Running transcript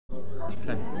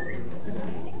Okay.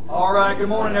 All right, good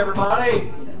morning, everybody.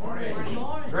 Good morning.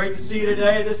 Great to see you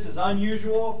today. This is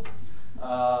unusual.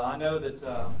 I know that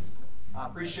I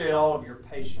appreciate all of your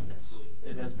patience.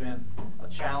 It has been a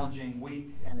challenging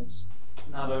week, and it's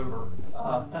not over.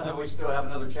 We still have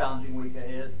another challenging week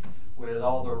ahead with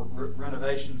all the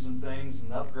renovations and things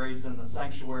and upgrades in the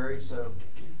sanctuary. So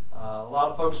a lot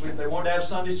of folks, they wanted to have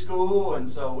Sunday school, and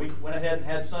so we went ahead and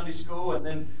had Sunday school, and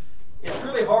then it's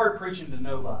really hard preaching to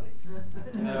nobody,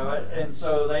 you know. And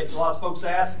so a lot of folks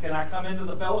asked, "Can I come into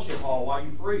the fellowship hall while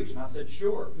you preach?" And I said,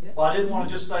 "Sure." Well, I didn't want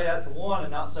to just say that to one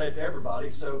and not say it to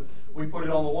everybody, so we put it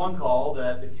on the one call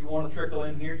that if you want to trickle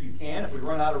in here, you can. If we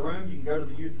run out of room, you can go to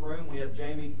the youth room. We have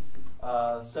Jamie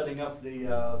setting up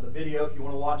the video if you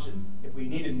want to watch it. If we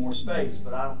needed more space,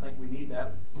 but I don't think we need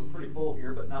that. We're pretty full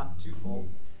here, but not too full.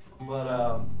 But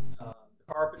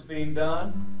the carpet's being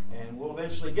done, and we'll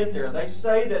eventually get there. They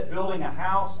say that building a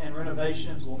house and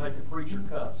renovations will make a preacher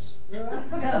cuss.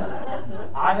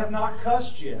 I have not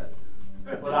cussed yet,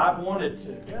 but I've wanted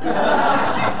to.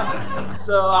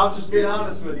 So I'll just be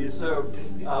honest with you. So,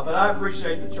 but I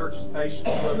appreciate the church's patience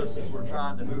with us as we're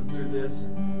trying to move through this.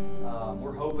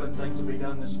 We're hoping things will be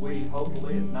done this week.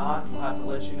 Hopefully, if not, we'll have to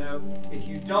let you know. If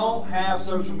you don't have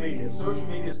social media, if social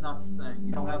media is not your thing,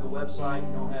 you don't have the website,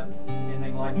 you don't have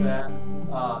anything like that,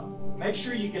 make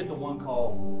sure you get the one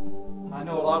call. I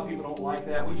know a lot of people don't like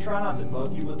that. We try not to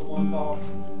bug you with the one call,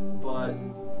 but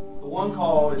the one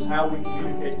call is how we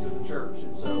communicate to the church.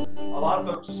 And so a lot of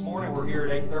folks this morning were here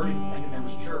at 8:30 thinking there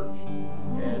was church.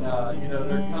 And, you know,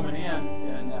 they're coming in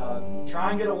and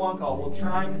try and get a one call. We'll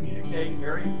try and communicate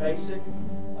very basic,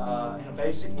 in a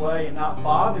basic way, and not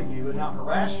bother you and not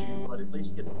harass you, but at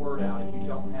least get the word out if you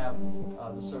don't have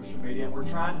the social media. And we're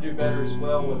trying to do better as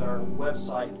well with our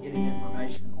website, getting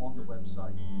information on the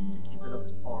website to keep it up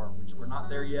to par, which we're not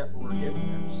there yet, but we're getting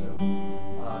there.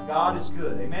 So God is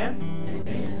good. Amen?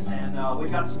 Amen. And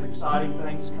we've got some exciting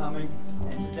things coming.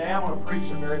 And today I want to preach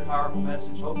a very powerful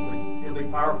message. Hopefully it'll be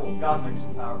powerful. God makes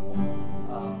it powerful.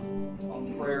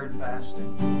 On prayer and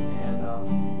fasting. And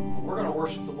we're going to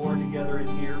worship the Lord together in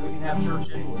here. We can have church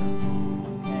anywhere.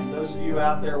 And those of you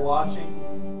out there watching,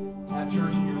 have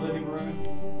church in your living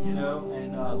room, you know,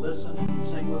 and listen and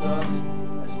sing with us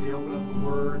as we open up the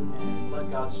Word and let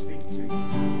God speak to you.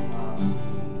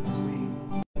 As we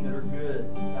that are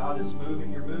good. God is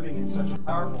moving. You're moving in such a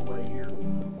powerful way here.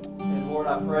 And Lord,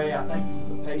 I pray, I thank you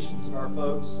for the patience of our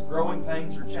folks. Growing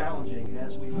pains are challenging, and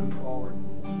as we move forward,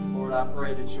 Lord, I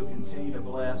pray that you'll continue to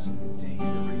bless and continue to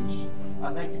reach.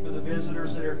 I thank you for the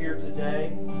visitors that are here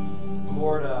today.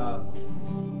 Lord,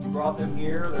 you brought them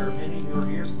here. There are many who are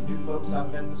here, some new folks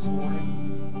I've met this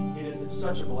morning. It is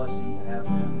such a blessing to have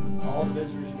them. All the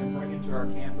visitors you can bring into our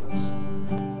campus.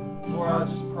 Lord, I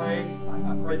just pray,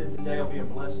 I pray that today will be a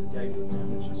blessed day for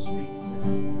them, that you'll speak to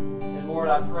them. And Lord,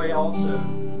 I pray also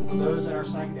for those in our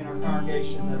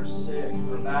congregation that are sick,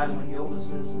 who are battling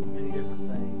illnesses and many different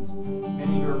things.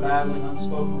 Many who are battling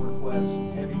unspoken requests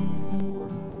and heavy things,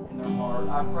 Lord, in their heart.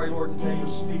 I pray, Lord, today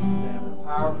you'll speak to them in a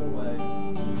powerful way.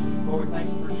 Lord, we thank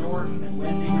you for Jordan and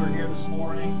Wendy who are here this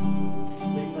morning,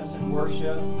 leading us in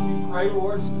worship. We pray,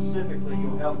 Lord, specifically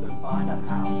you'll help them find a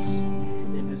house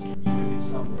in this community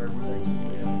somewhere where they can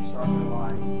live and start their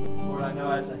life. Lord, I know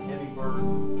that's a heavy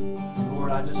burden.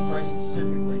 Lord, I just pray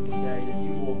specifically today that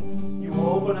you will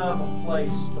open up a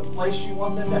place, the place you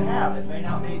want them to have. It may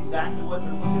not be exactly what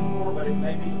they're looking for, but it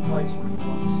may be the place where you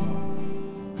want to start.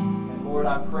 And Lord,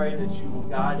 I pray that you will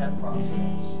guide that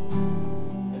process.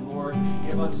 And Lord,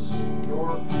 give us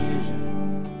your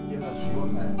vision. Give us your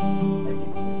path. Make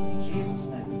it clear. In Jesus'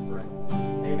 name we pray.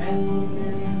 Amen.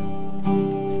 Amen.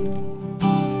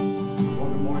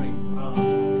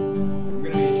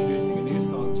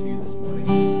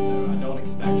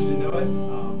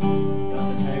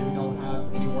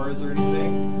 Or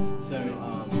anything. So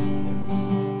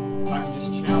if I can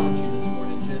just challenge you this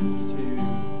morning just to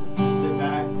sit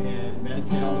back and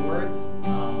meditate on the words.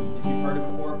 If you've heard it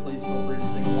before, please feel free to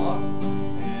sing along,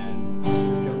 and let's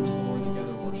just go to the Lord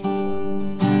together and worship as well.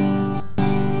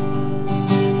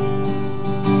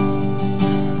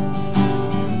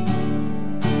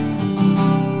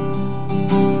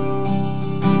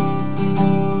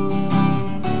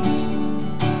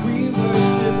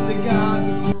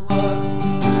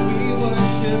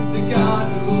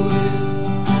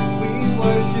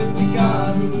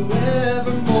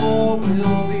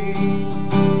 Will be.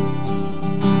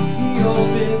 He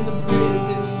opened the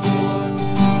prison door.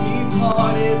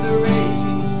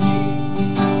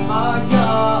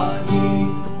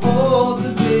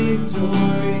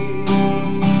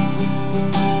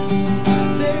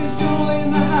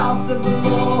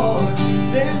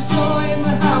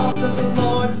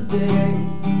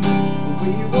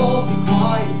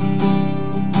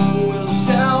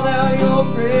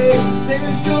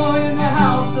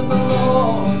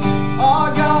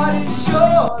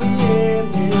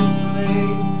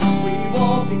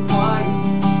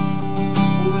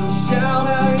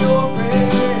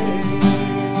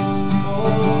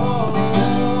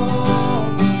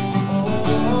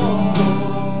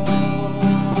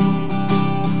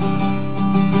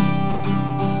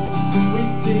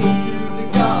 sing to the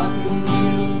God who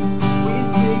heals. We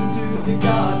sing to the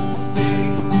God who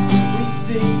saves. We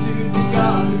sing to the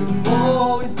God who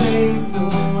always makes a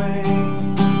way.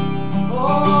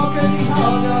 Oh, 'cause he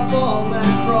hung up on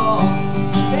that cross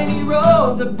and he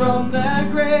rose up from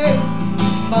that grave.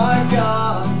 My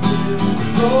God, still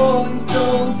rolling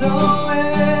stones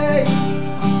away.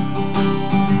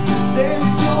 There's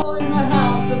joy in the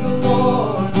house of the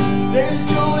Lord. There's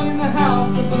joy in the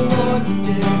house of the Lord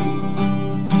today.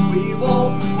 We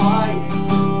won't be quiet.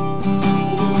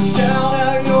 We'll shout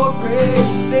out your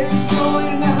praise. There's joy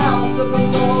in the house of the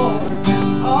Lord.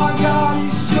 Our God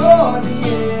is surely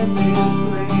in this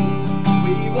place.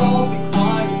 We won't be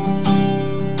quiet.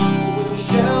 We'll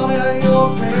shout out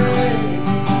your praise.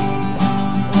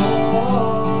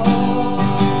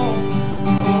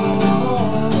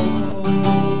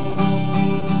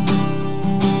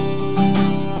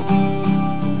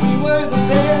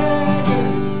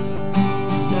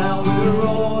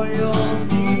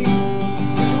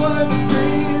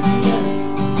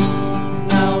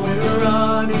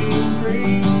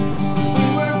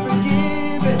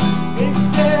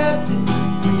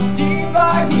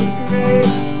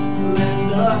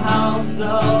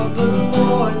 Of the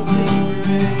Lord sing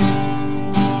praise.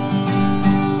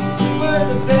 We were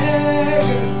the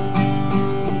beggars,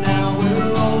 now we're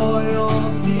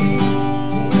royalty.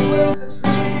 We were the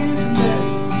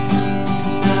prisoners,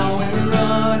 now we're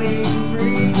running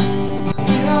free.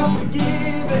 We are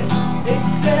forgiven,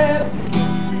 accepted,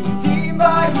 redeemed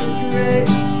by His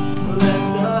grace. Let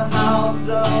the house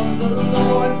of the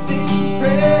Lord sing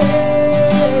praise.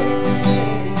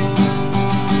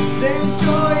 There's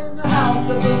joy in the house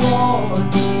of the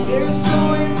Lord. There's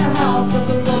joy in the house of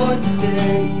the Lord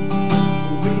today.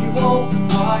 We won't be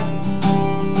quiet.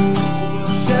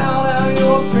 We'll shout out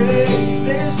your praise.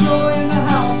 There's joy in the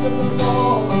house of the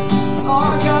Lord.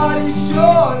 Our God is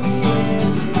surely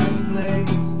in this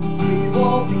place. We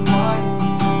won't be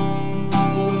quiet.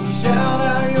 We'll shout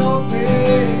out your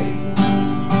praise.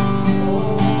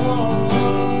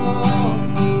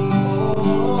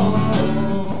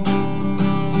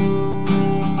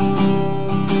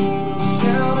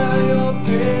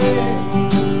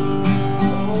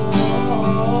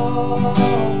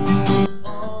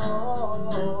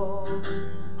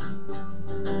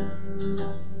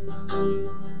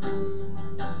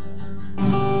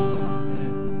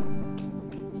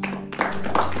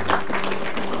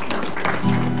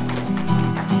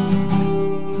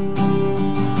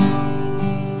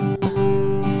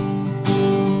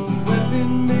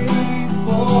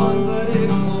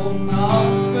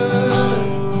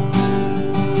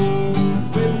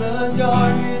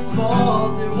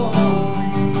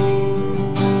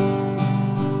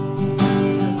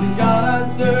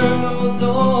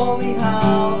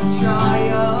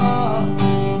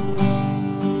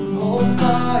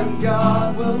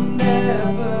 God will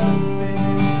never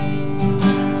fail.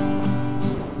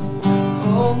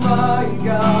 Oh my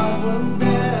God will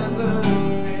never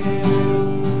fail.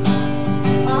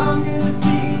 I'm gonna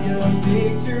see a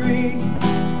victory.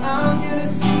 I'm gonna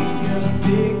see a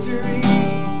victory.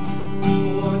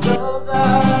 For the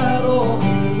battle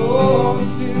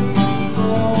belongs to the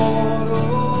Lord.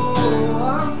 Oh,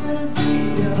 I'm gonna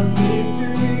see a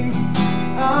victory.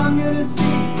 I'm gonna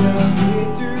see a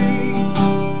victory.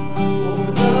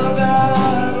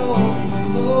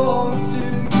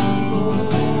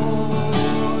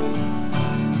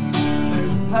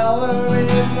 Power in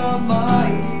the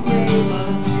mighty name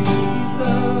of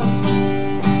Jesus.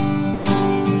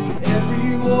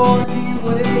 Every war He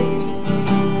wages, He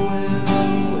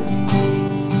will win.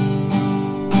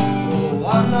 Oh,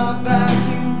 I'm not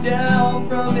backing down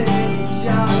from any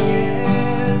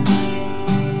giant.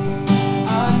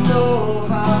 I know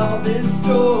how this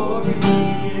story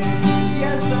ends.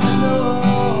 Yes, I know.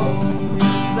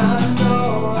 Yes, I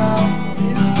know how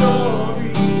this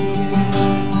story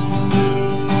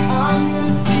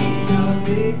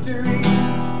victory.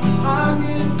 I'm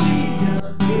gonna see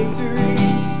a victory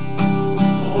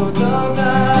for the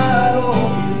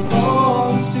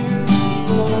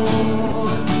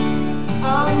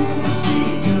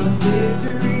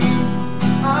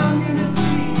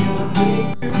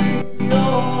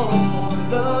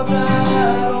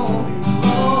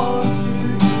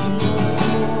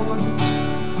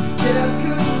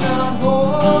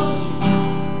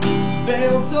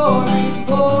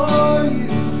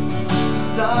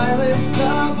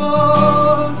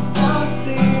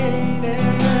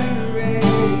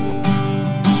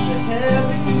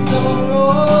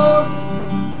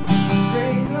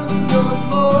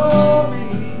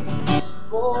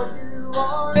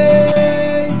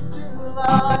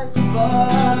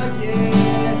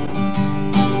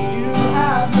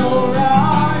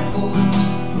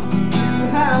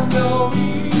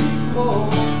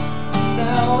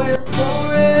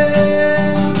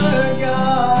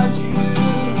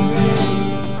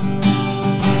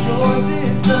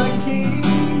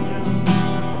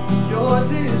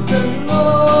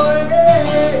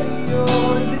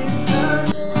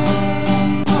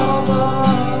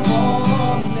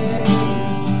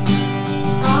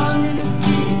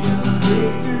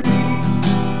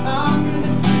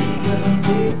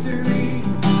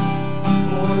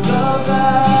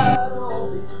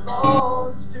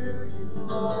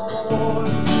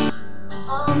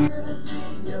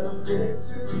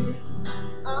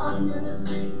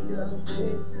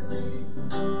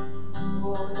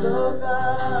for the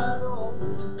battle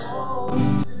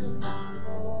belongs to the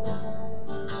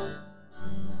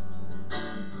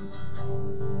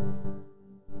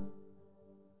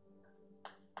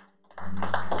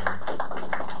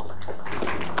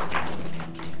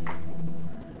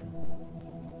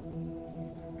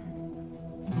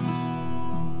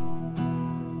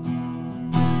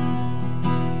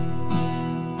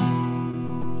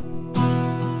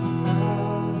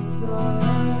As the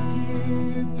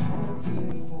deer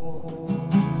panted for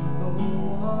the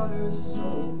water, so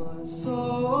my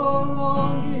soul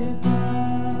longeth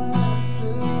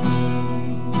after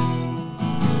thee.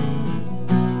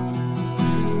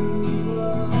 You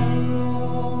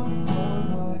alone are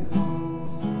my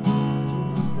heart's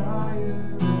desire,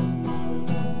 and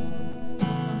I long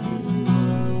to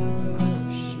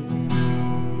worship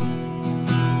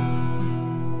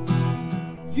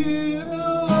you.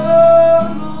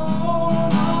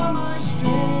 Alone are my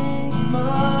strength,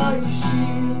 my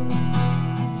shield.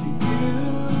 To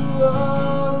you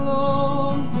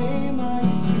alone may my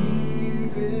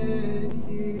spirit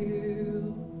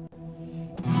yield.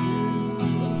 You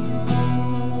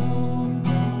alone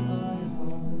are my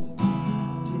heart's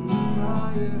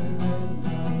desire,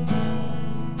 and I long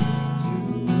to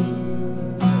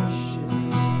worship.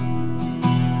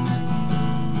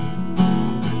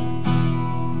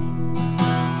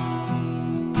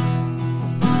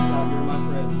 Sing this out, you're my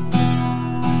friend.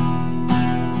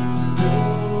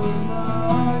 You're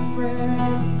my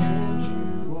friend, and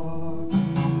you are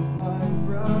my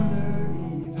brother,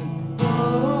 even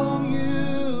though you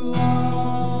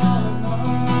are my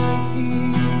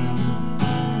king.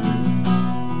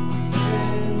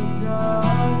 And I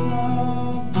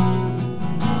love you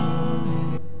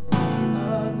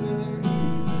other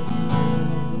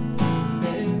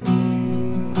even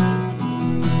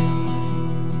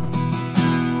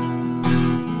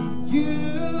you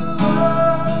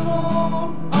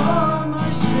alone are my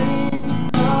strength,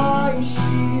 my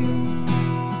shield.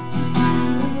 To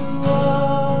you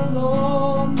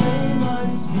alone may my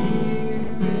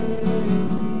spirit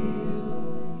yield.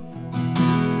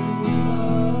 You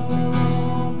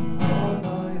alone are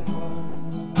my heart's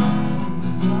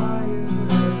desire,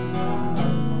 and I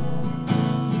long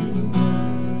to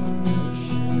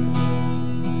worship.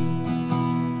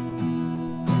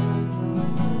 And I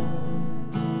long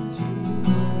to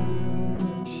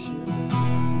worship.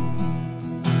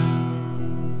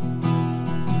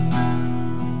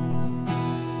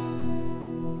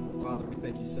 Father, we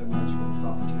thank you so much for this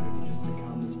opportunity just to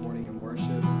come this morning and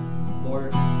worship.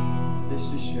 Lord, this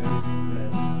just shows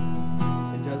that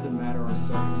it doesn't matter our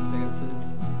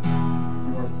circumstances,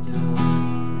 you are still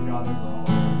God over all.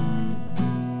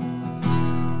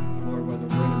 Lord, whether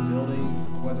we're in a building,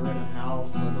 whether we're in a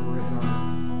house, whether we're in our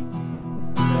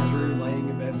bedroom, laying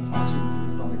in bed, watching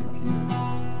this on a computer,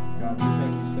 God, we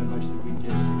thank you so much that we get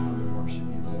to come and worship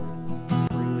you, Lord,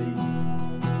 freely.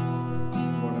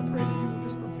 Lord, I pray that you will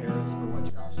just prepare us for what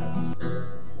Josh has to say to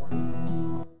us this morning.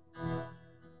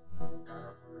 God,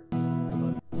 our words, I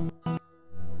love you.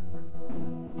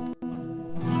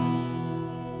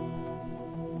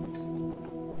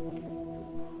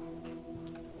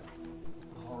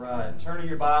 All right, turning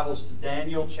your Bibles to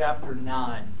Daniel chapter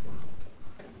 9.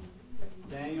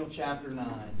 Daniel chapter 9.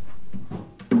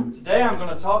 Today I'm going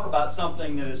to talk about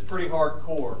something that is pretty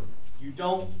hardcore. You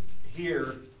don't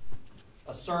hear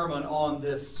a sermon on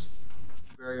this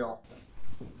very often.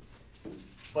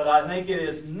 But I think it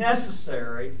is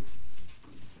necessary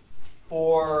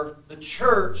for the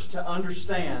church to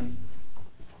understand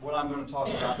what I'm going to talk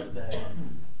about today.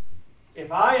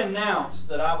 If I announced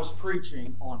that I was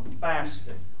preaching on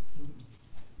fasting,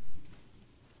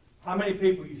 how many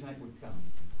people do you think would come?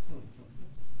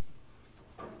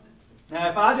 Now,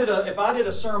 if I did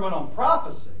a sermon on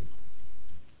prophecy,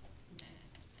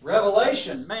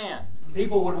 Revelation, man,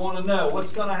 people would want to know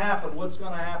what's going to happen, what's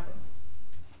going to happen.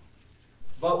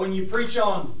 But when you preach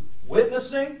on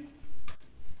witnessing,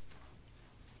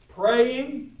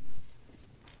 praying,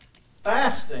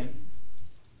 fasting,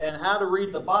 and how to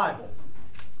read the Bible,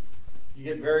 you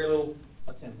get very little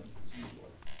attendance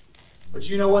usually. But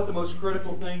you know what the most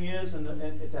critical thing is and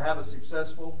to have a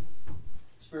successful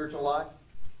spiritual life?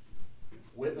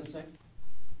 Witnessing,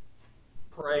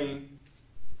 praying,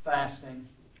 fasting,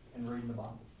 and reading the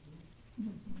Bible.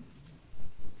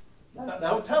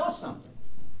 That'll tell us something.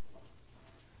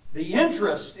 The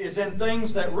interest is in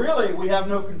things that really we have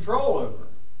no control over.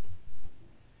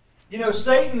 You know,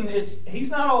 Satan, he's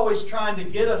not always trying to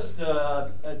get us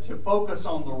to focus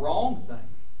on the wrong thing.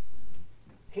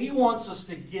 He wants us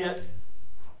to get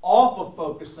off of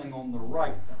focusing on the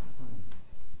right thing.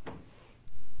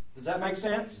 Does that make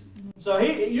sense? So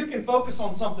you can focus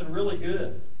on something really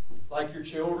good, like your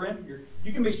children.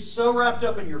 You can be so wrapped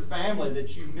up in your family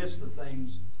that you miss the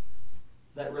things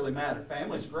that really matter.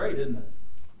 Family's great, isn't it?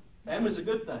 Family's a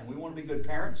good thing. We want to be good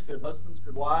parents, good husbands,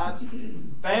 good wives.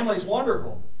 Family's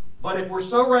wonderful. But if we're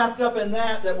so wrapped up in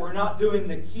that we're not doing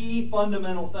the key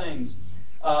fundamental things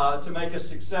to make us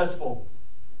successful.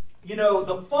 You know,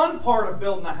 the fun part of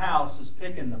building a house is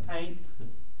picking the paint.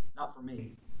 Not for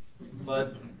me.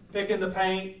 But picking the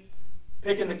paint,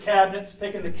 picking the cabinets,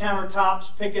 picking the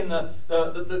countertops, picking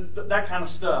that kind of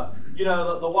stuff. You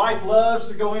know, the wife loves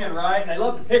to go in, right? And they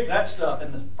love to pick that stuff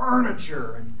and the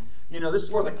furniture. And, you know, this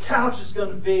is where the couch is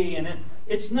going to be. And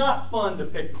it's not fun to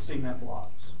pick the cement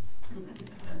blocks.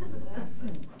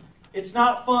 It's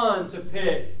not fun to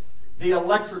pick the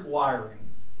electric wiring.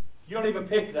 You don't even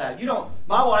pick that.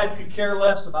 My wife could care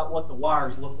less about what the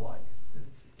wires look like.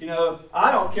 You know,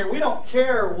 I don't care. We don't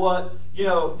care what, you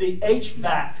know, the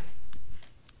HVAC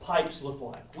pipes look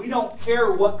like. We don't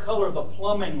care what color the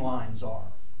plumbing lines are.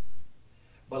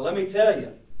 But let me tell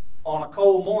you, on a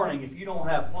cold morning, if you don't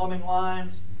have plumbing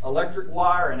lines, electric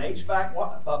wire, and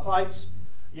HVAC pipes,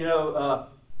 you know,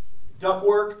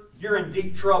 ductwork, you're in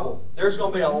deep trouble. There's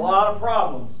going to be a lot of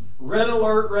problems. Red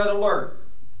alert, red alert.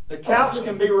 The couch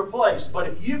can be replaced, but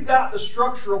if you've got the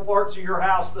structural parts of your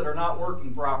house that are not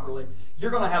working properly,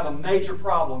 you're going to have a major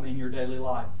problem in your daily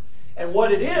life. And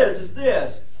what it is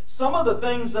this. Some of the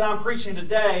things that I'm preaching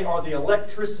today are the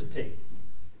electricity.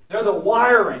 They're the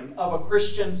wiring of a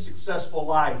Christian successful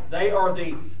life.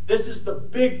 This is the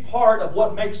big part of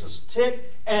what makes us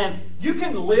tick. And you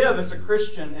can live as a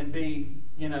Christian and be,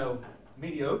 you know,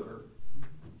 mediocre.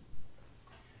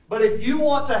 But if you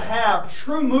want to have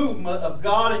true movement of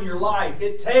God in your life,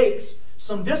 it takes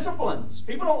some disciplines.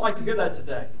 People don't like to hear that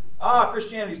today.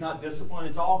 Christianity's not discipline,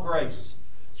 it's all grace.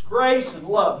 It's grace and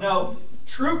love. No,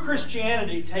 true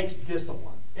Christianity takes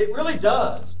discipline. It really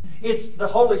does. It's the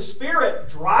Holy Spirit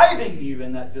driving you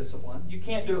in that discipline. You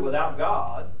can't do it without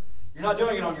God. You're not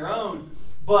doing it on your own.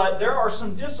 But there are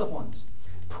some disciplines.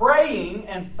 Praying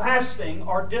and fasting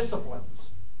are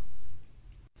disciplines.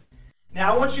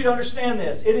 Now, I want you to understand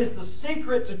this. It is the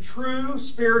secret to true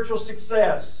spiritual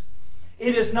success.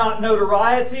 It is not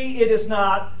notoriety. It is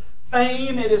not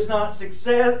fame. It is not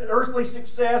success, earthly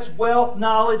success, wealth,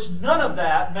 knowledge. None of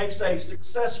that makes a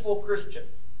successful Christian.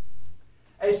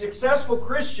 A successful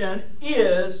Christian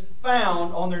is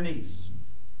found on their knees.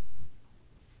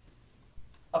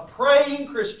 A praying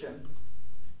Christian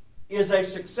is a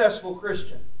successful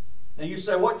Christian. Now you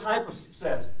say, what type of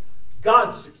success?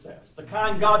 God's success, the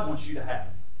kind God wants you to have.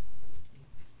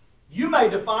 You may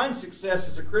define success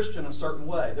as a Christian a certain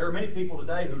way. There are many people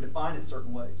today who define it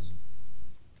certain ways.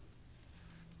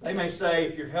 They may say,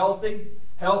 if you're healthy,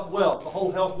 health, wealth, the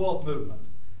whole health, wealth movement.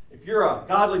 If you're a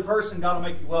godly person, God will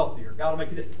make you wealthier. God will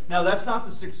make you... Now, that's not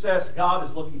the success God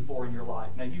is looking for in your life.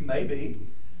 Now, you may be,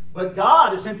 but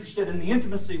God is interested in the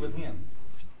intimacy with Him.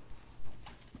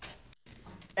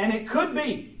 And it could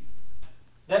be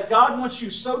that God wants you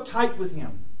so tight with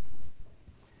Him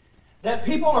that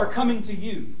people are coming to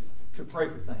you to pray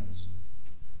for things.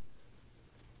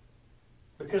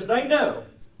 Because they know,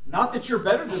 not that you're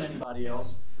better than anybody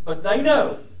else, but they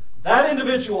know that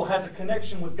individual has a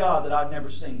connection with God that I've never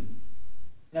seen.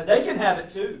 Now, they can have it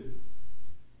too.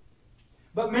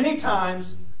 But many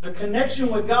times, the connection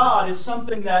with God is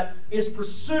something that is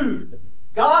pursued.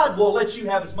 God will let you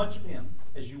have as much of Him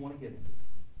as you want to give Him.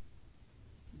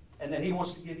 And that He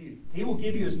wants to give you. He will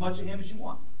give you as much of Him as you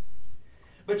want.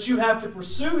 But you have to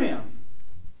pursue Him.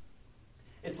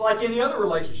 It's like any other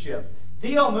relationship.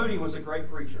 D.L. Moody was a great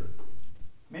preacher.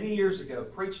 Many years ago,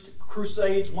 preached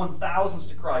crusades, won thousands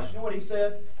to Christ. You know what he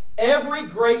said? Every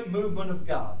great movement of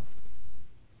God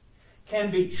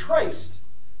can be traced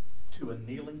to a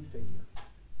kneeling figure.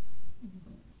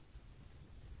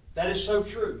 That is so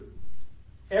true.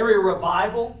 Every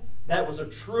revival that was a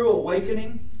true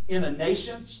awakening in a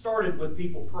nation started with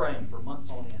people praying for months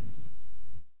on end.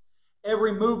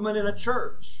 Every movement in a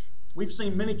church. We've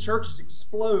seen many churches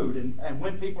explode and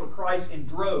win people to Christ in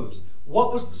droves.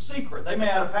 What was the secret? They may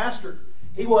have a pastor.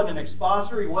 He wasn't an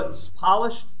expositor. He wasn't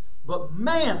polished. But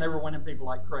man, they were winning people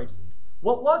like crazy.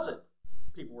 What was it?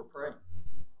 People were praying.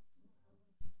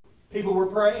 People were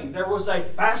praying. There was a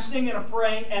fasting and a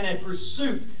praying and a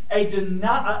pursuit, a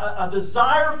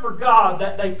desire for God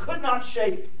that they could not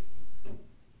shake.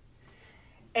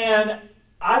 And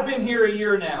I've been here a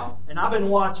year now, and I've been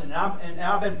watching, and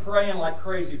I've been praying like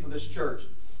crazy for this church.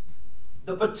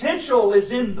 The potential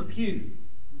is in the pew.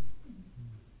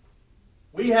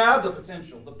 We have the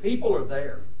potential. The people are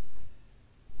there.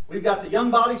 We've got the young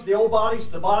bodies, the old bodies,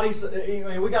 the bodies.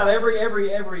 We got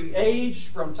every age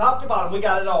from top to bottom. We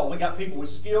got it all. We got people with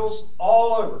skills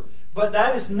all over. But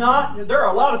that is not. There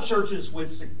are a lot of churches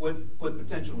with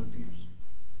potential in pews.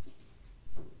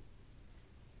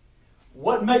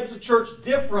 What makes a church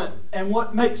different and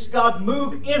what makes God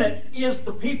move in it is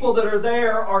the people that are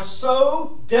there are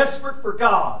so desperate for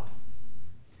God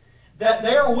that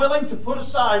they are willing to put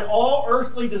aside all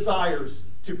earthly desires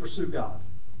to pursue God.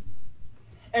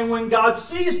 And when God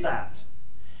sees that,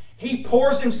 He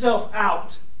pours Himself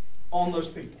out on those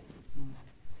people.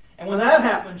 And when that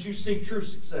happens, you see true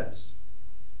success.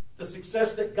 The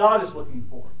success that God is looking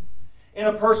for in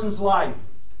a person's life.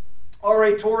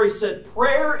 R.A. Torrey said,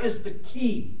 prayer is the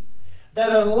key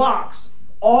that unlocks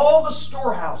all the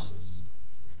storehouses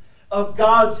of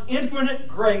God's infinite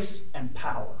grace and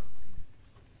power.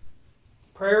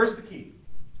 Prayer is the key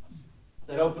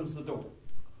that opens the door.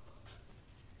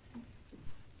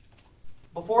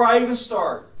 Before I even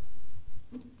start,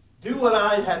 do what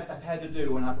I have had to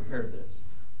do when I prepared this.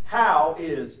 How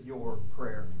is your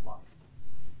prayer life?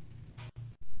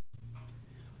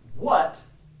 What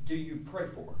do you pray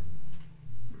for?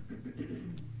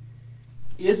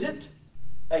 Is it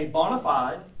a bona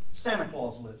fide Santa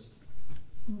Claus list?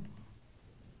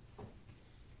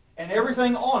 And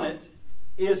everything on it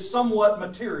is somewhat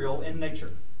material in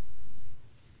nature.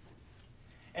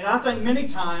 And I think many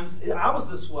times, I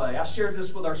was this way. I shared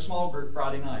this with our small group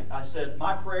Friday night. I said,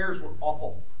 my prayers were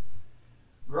awful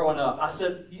growing up. I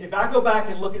said, if I go back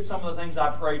and look at some of the things I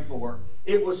prayed for,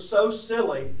 it was so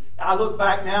silly. I look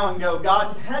back now and go,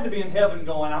 God, you had to be in heaven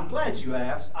going, I'm glad you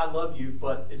asked. I love you,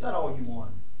 but is that all you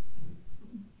want?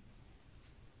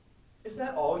 Is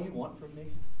that all you want from me?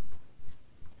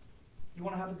 You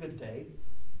want to have a good day?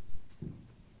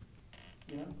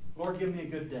 You know, Lord, give me a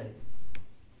good day.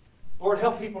 Lord,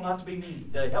 help people not to be mean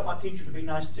today. Help my teacher to be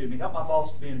nice to me. Help my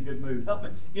boss to be in a good mood. Help me.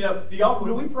 You know,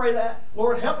 do we pray that?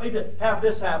 Lord, help me to have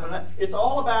this happen. It's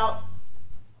all about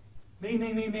me,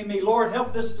 me, me, me, me. Lord,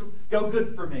 help this to go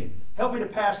good for me. Help me to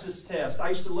pass this test. I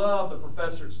used to love the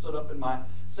professor that stood up in my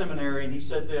seminary and he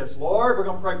said this, Lord, we're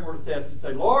going to pray for the test. He'd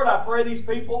say, Lord, I pray these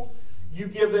people, you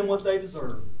give them what they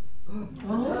deserve.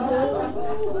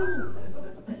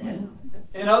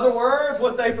 In other words,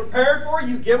 what they prepared for,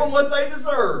 you give them what they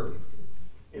deserve.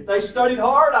 If they studied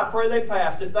hard, I pray they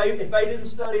pass. If they didn't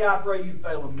study, I pray you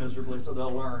fail them miserably so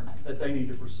they'll learn that they need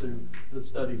to pursue the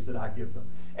studies that I give them.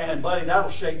 And buddy,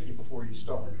 that'll shake you before you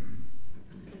start.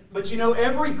 But you know,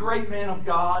 every great man of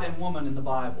God and woman in the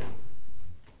Bible,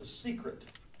 the secret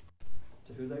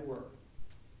to who they were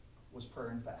was prayer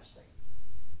and fasting.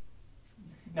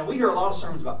 Now, we hear a lot of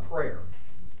sermons about prayer.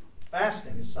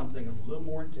 Fasting is something a little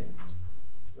more intense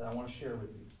that I want to share with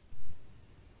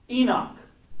you. Enoch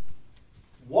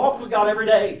walked with God every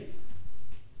day.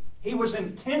 He was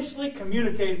intensely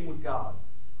communicating with God.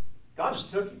 God just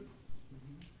took him.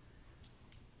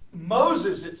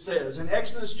 Moses, it says, in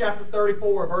Exodus chapter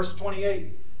 34, verse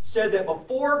 28, said that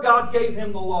before God gave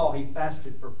him the law, he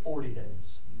fasted for 40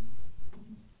 days.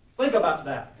 Think about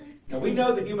that. Now, we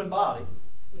know the human body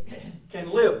can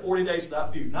live 40 days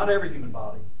without food. Not every human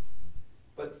body.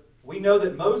 But we know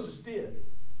that Moses did.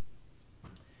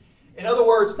 In other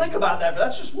words, think about that.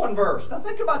 That's just one verse. Now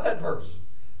think about that verse.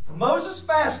 Moses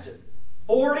fasted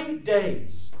 40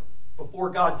 days before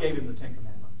God gave him the Ten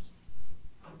Commandments.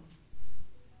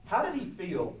 How did he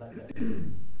feel that day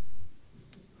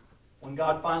when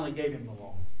God finally gave him the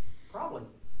law? Probably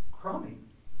crummy.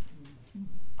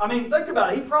 I mean, think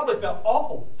about it. He probably felt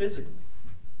awful physically.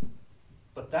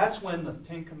 But that's when the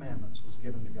Ten Commandments was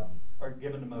given to God, or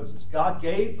given to Moses. God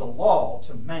gave the law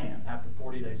to man after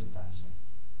 40 days of fasting.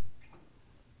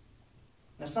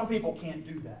 Now, some people can't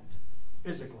do that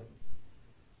physically.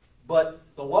 But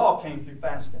the law came through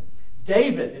fasting.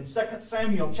 David, in 2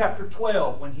 Samuel chapter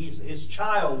 12, when his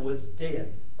child was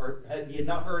dead, or he had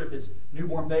not heard if his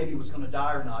newborn baby was going to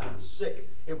die or not. It was sick.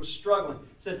 It was struggling.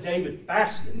 It said David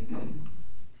fasted.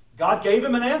 God gave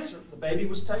him an answer. The baby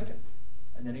was taken.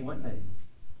 And then he went and ate.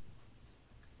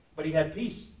 But he had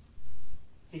peace.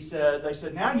 They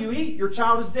said, now you eat, your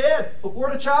child is dead.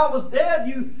 Before the child was dead,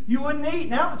 you wouldn't eat.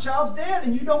 Now the child's dead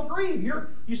and you don't grieve.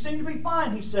 You seem to be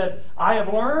fine. He said, I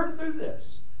have learned through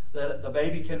this that the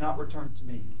baby cannot return to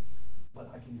me, but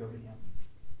I can go to him.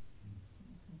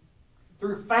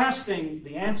 Through fasting,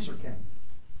 the answer came.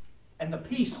 And the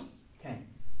peace came.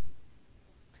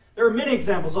 There are many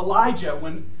examples. Elijah,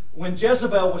 when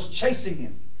Jezebel was chasing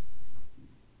him,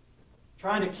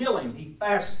 trying to kill him, he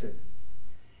fasted.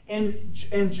 In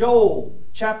Joel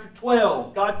chapter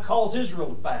 12, God calls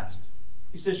Israel to fast.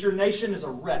 He says, your nation is a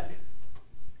wreck.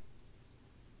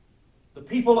 The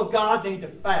people of God need to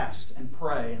fast and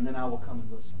pray, and then I will come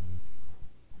and listen.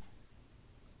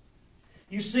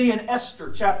 You see in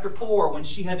Esther chapter 4, when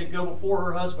she had to go before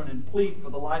her husband and plead for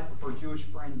the life of her Jewish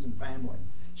friends and family,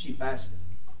 she fasted.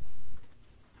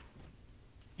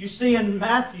 You see in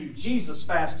Matthew, Jesus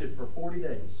fasted for 40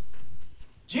 days.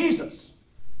 Jesus,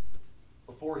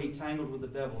 before he tangled with the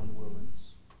devil in the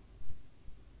wilderness.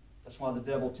 That's why the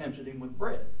devil tempted him with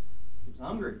bread. He was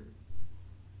hungry.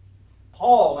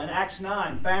 Paul in Acts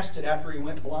 9 fasted after he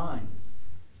went blind.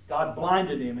 God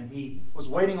blinded him, and he was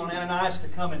waiting on Ananias to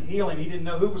come and heal him. He didn't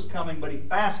know who was coming, but he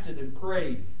fasted and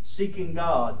prayed, seeking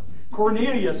God.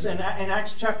 Cornelius in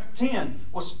Acts chapter 10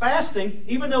 was fasting,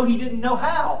 even though he didn't know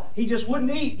how. He just wouldn't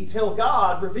eat until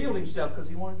God revealed himself, because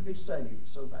he wanted to be saved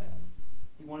so bad.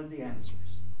 He wanted the answers.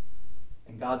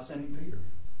 And God sent him Peter.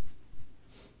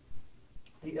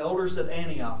 The elders at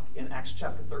Antioch in Acts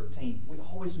chapter 13, we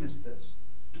always miss this.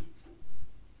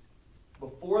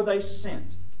 Before they sent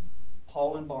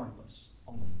Paul and Barnabas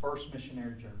on the first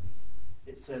missionary journey,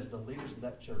 it says the leaders of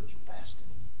that church fasted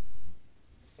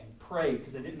and prayed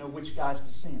because they didn't know which guys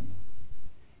to send.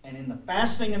 And in the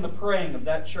fasting and the praying of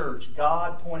that church,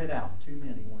 God pointed out two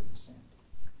men he wanted to send,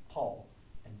 Paul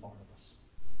and Barnabas.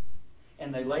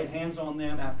 And they laid hands on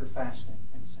them after fasting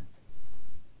and sent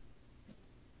them.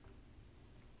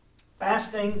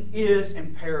 Fasting is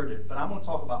imperative, but I'm going to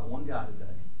talk about one guy today.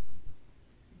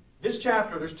 This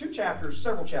chapter, there's two chapters,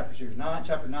 several chapters here,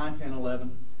 chapter 9, 10,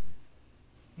 11.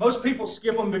 Most people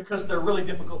skip them because they're really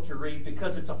difficult to read,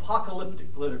 because it's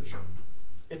apocalyptic literature.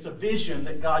 It's a vision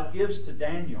that God gives to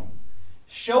Daniel,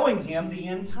 showing him the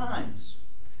end times.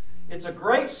 It's a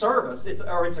great service, it's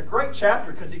a great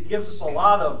chapter because it gives us a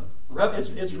lot of,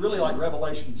 it's really like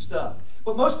Revelation stuff.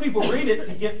 But most people read it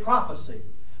to get prophecy.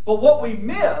 But what we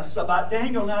miss about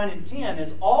Daniel 9 and 10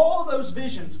 is all of those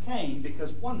visions came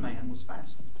because one man was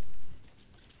fasting.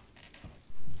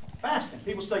 Fasting.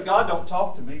 People say, God don't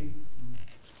talk to me.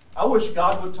 I wish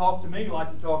God would talk to me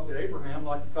like he talked to Abraham,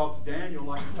 like he talked to Daniel,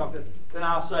 like he talked to... Then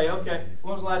I'll say, okay,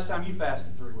 when was the last time you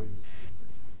fasted 3 weeks?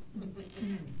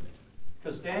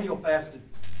 Because Daniel fasted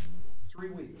 3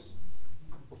 weeks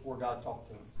before God talked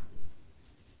to him.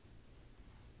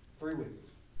 3 weeks.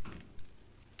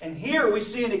 And here we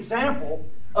see an example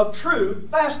of true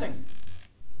fasting.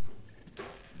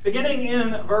 Beginning in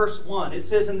verse 1, it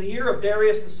says, in the year of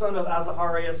Darius the son of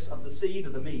Ahasuerus of the seed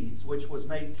of the Medes, which was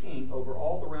made king over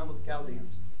all the realm of the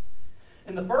Chaldeans.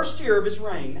 In the first year of his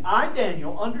reign, I,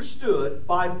 Daniel, understood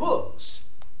by books,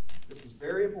 this is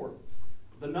very important,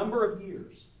 the number of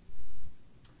years,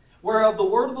 whereof the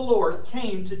word of the Lord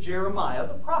came to Jeremiah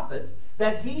the prophet,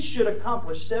 that he should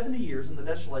accomplish 70 years in the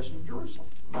desolation of Jerusalem.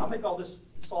 Now I'll make all this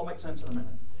all make sense in a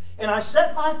minute. And I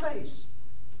set my face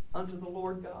unto the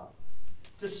Lord God,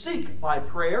 to seek by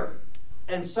prayer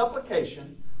and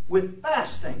supplication with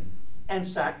fasting and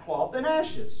sackcloth and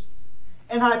ashes.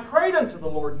 And I prayed unto the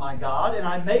Lord my God, and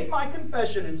I made my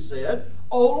confession and said,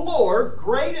 O Lord,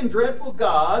 great and dreadful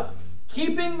God,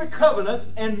 keeping the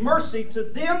covenant and mercy to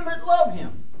them that love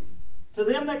him, to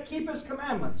them that keep his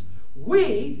commandments.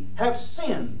 We have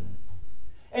sinned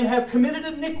and have committed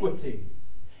iniquity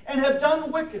and have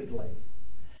done wickedly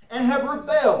and have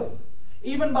rebelled,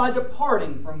 even by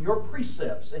departing from your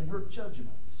precepts and your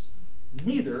judgments.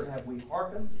 Neither have we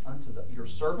hearkened unto your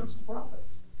servants the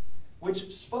prophets,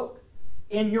 which spoke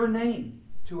in your name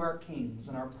to our kings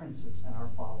and our princes and our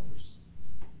fathers,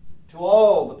 to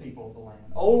all the people of the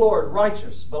land. O Lord,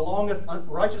 righteousness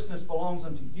belongs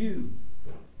unto you,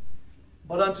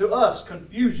 but unto us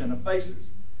confusion of faces.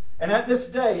 And at this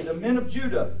day the men of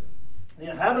Judah,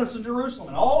 the inhabitants of Jerusalem,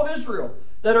 and all of Israel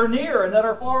that are near and that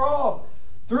are far off,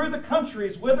 through the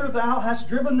countries whither thou hast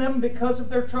driven them because of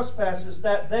their trespasses,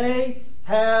 that they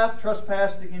have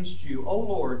trespassed against you. O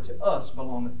Lord, to us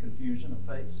belongeth confusion of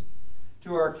face,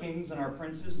 to our kings and our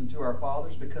princes and to our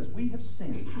fathers, because we have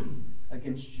sinned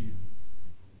against you.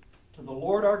 To the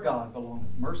Lord our God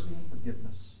belongeth mercy and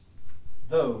forgiveness,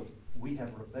 though we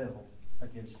have rebelled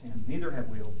against him. Neither have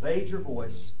we obeyed your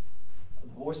voice, the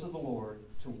voice of the Lord,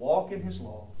 to walk in his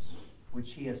laws,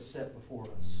 which he has set before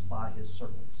us by his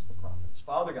servants, the prophets.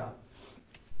 Father God,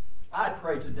 I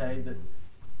pray today that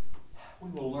we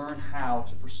will learn how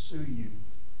to pursue you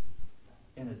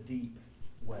in a deep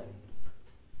way.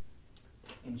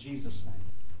 In Jesus' name,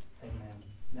 amen.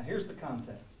 Now here's the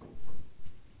context.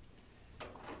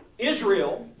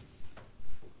 Israel,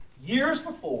 years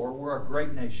before, were a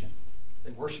great nation.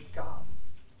 They worshiped God.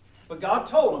 But God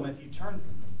told them, if you turn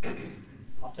from them,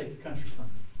 I'll take the country from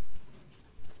you.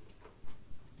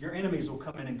 Your enemies will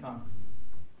come in and conquer you.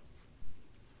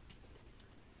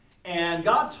 And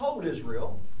God told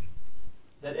Israel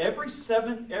that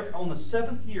on the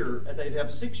seventh year, they'd have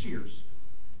 6 years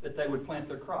that they would plant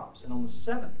their crops. And on the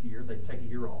seventh year, they'd take a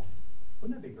year off.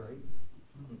 Wouldn't that be great?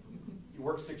 You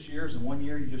work 6 years, and 1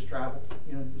 year you just travel,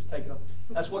 just take it off.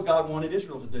 That's what God wanted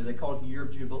Israel to do. They called it the year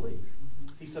of Jubilee.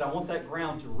 He said, I want that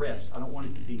ground to rest. I don't want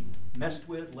it to be messed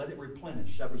with. Let it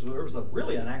replenish. There was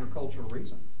really an agricultural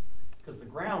reason, because the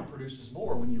ground produces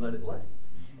more when you let it lay.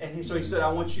 And so he said,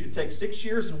 I want you to take 6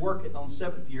 years and work it, and on the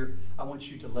seventh year, I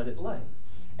want you to let it lay.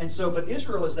 And so, but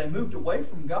Israel, as they moved away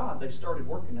from God, they started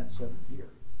working that seventh year.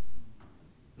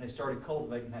 And they started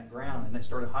cultivating that ground, and they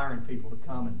started hiring people to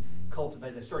come and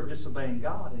cultivate. They started disobeying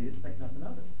God, and they didn't think nothing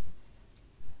of it.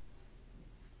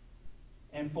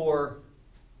 And for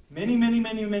many, many,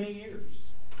 many, many years,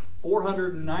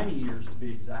 490 years to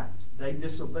be exact, they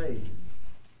disobeyed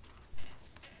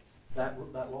that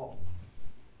law.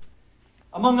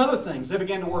 Among other things, they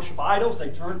began to worship idols. They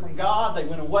turned from God. They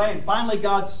went away. And finally,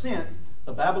 God sent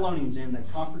the Babylonians in. They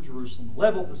conquered Jerusalem,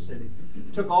 leveled the city,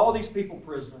 took all these people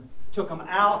prisoner, took them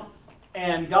out.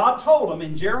 And God told them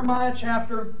in Jeremiah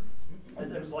chapter,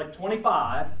 it was like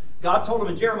 25, God told them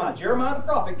in Jeremiah the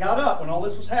prophet got up when all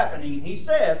this was happening. And he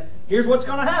said, here's what's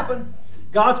going to happen.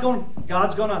 God's going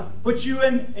to put you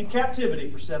in captivity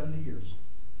for 70 years.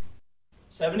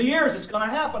 70 years, it's going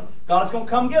to happen. God's going to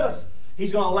come get us.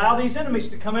 He's going to allow these enemies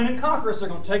to come in and conquer us. They're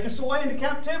going to take us away into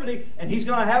captivity, and He's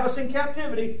going to have us in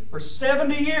captivity for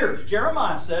 70 years.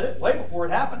 Jeremiah said it way before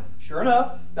it happened. Sure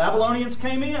enough, Babylonians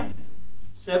came in.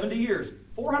 70 years.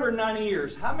 490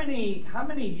 years. How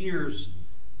many years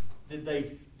did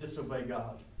they disobey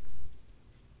God?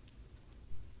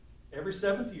 Every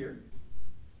seventh year.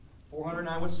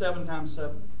 409 was 7 times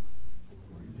 7.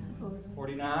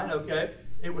 49, okay.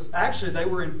 It was actually, they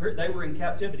were in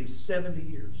captivity 70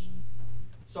 years.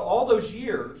 So all those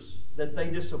years that they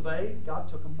disobeyed, God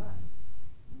took them back.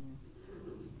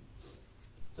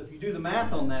 So if you do the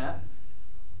math on that,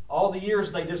 all the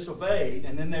years they disobeyed,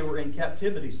 and then they were in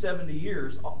captivity 70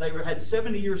 years, they had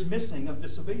 70 years missing of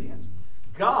disobedience.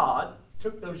 God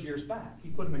took those years back. He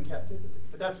put them in captivity.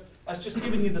 But that's just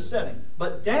giving you the setting.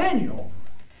 But Daniel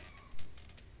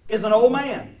is an old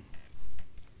man.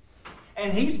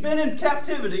 And he's been in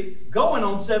captivity going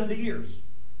on 70 years.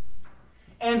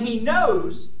 And he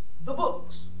knows the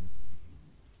books.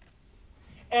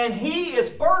 And he is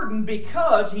burdened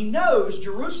because he knows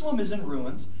Jerusalem is in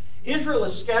ruins. Israel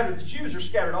is scattered. The Jews are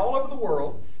scattered all over the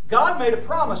world. God made a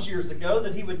promise years ago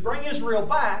that He would bring Israel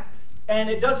back, and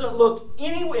it doesn't look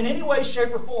in any way,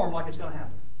 shape, or form like it's going to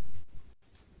happen.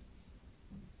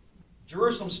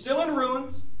 Jerusalem's still in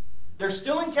ruins. They're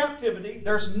still in captivity.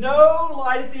 There's no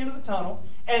light at the end of the tunnel.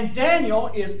 And Daniel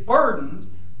is burdened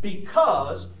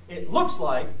because it looks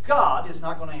like God is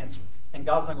not going to answer. And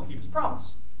God's not going to keep His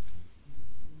promise.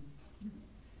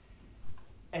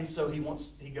 And so he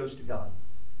goes to God.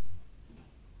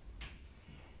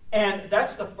 And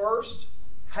that's the first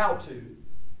how-to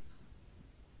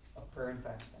of prayer and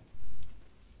fasting.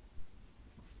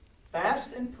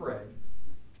 Fast and pray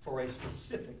for a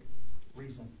specific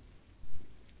reason.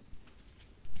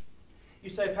 You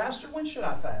say, Pastor, when should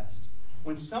I fast?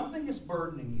 When something is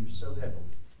burdening you so heavily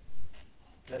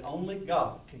that only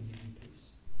God can give you peace.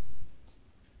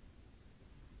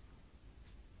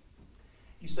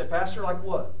 You say, Pastor, like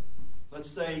what? Let's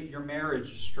say your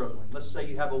marriage is struggling. Let's say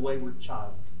you have a wayward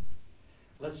child.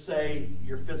 Let's say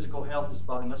your physical health is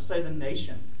bothering. Let's say the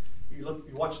nation. You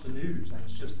watch the news and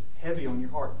it's just heavy on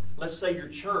your heart. Let's say your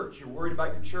church. You're worried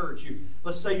about your church.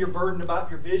 Let's say you're burdened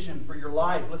about your vision for your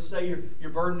life. Let's say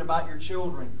you're burdened about your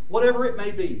children. Whatever it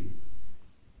may be.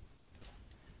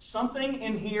 Something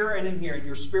in here and in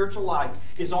your spiritual life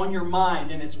is on your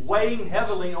mind and it's weighing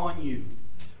heavily on you.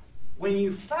 When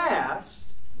you fast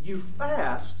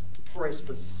for a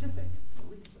specific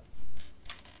reason.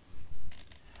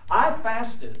 I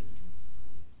fasted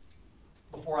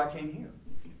before I came here.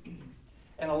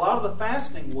 And a lot of the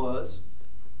fasting was,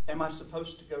 am I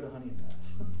supposed to go to Honey and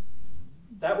Bath?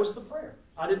 That was the prayer.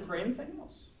 I didn't pray anything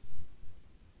else.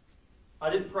 I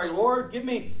didn't pray, Lord, give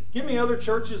me other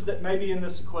churches that may be in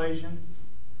this equation.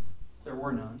 There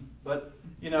were none. But,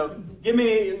 give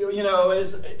me,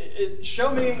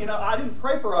 show me, I didn't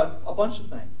pray for a bunch of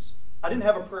things. I didn't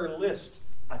have a prayer list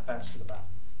I fasted about.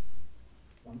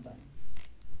 One thing.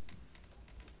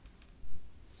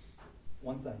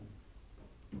 One thing.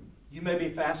 You may be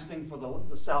fasting for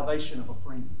the salvation of a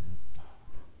friend,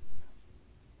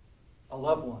 a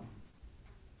loved one.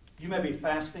 You may be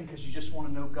fasting because you just want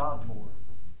to know God more.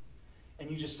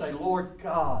 And you just say, Lord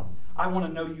God, I want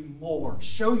to know you more.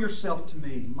 Show yourself to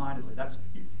me mightily.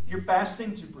 You're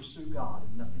fasting to pursue God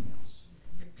and nothing else.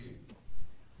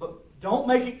 But don't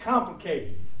make it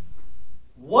complicated.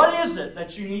 What is it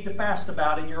that you need to fast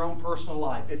about in your own personal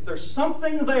life? If there's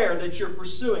something there that you're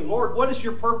pursuing, Lord, what is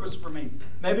your purpose for me?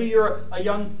 Maybe you're a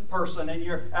young person and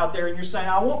you're out there and you're saying,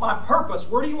 I want my purpose.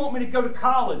 Where do you want me to go to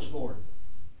college, Lord?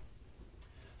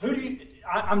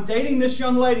 I'm dating this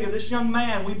young lady or this young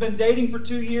man. We've been dating for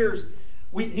 2 years.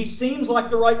 He seems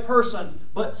like the right person,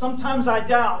 but sometimes I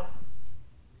doubt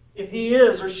if he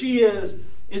is or she is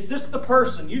this the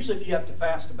person? Usually if you have to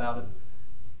fast about it,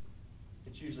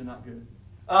 it's usually not good.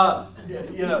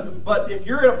 But if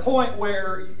you're at a point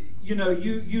where you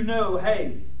know,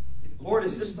 hey, Lord,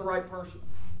 is this the right person?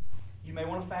 You may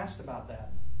want to fast about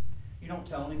that. You don't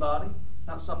tell anybody. It's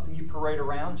not something you parade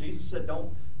around. Jesus said,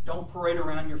 don't parade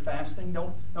around your fasting.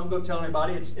 Don't go tell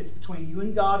anybody. It's between you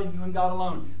and God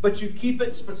alone. But you keep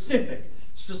it specific.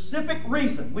 Specific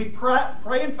reason. We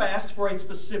pray and fast for a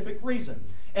specific reason.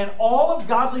 And all of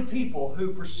godly people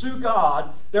who pursue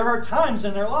God, there are times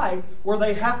in their life where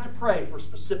they have to pray for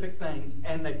specific things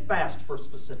and they fast for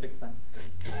specific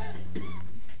things.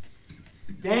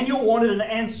 Daniel wanted an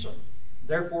answer.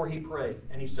 Therefore he prayed.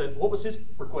 And he said, what was his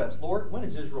request? Lord, when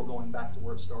is Israel going back to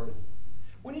where it started?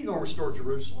 When are you going to restore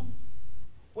Jerusalem?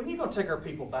 When are you going to take our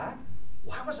people back?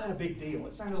 Why was that a big deal?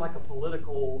 It sounded like a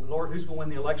political, Lord, who's going to win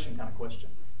the election kind of question.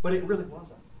 But it really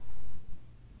wasn't.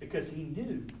 Because he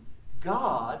knew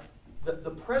God, the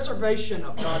preservation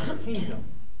of God's kingdom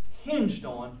hinged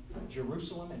on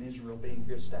Jerusalem and Israel being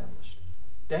reestablished.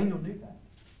 Daniel knew that.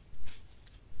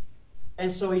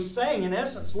 And so he's saying, in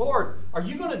essence, Lord, are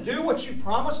you going to do what you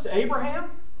promised to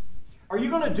Abraham? Are you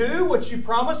going to do what you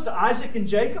promised to Isaac and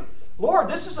Jacob? Lord,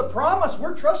 this is a promise.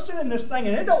 We're trusting in this thing,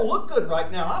 and it don't look good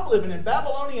right now. I'm living in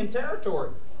Babylonian territory.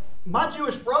 My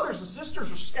Jewish brothers and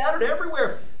sisters are scattered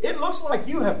everywhere. It looks like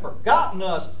you have forgotten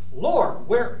us. Lord,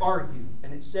 where are you?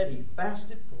 And it said he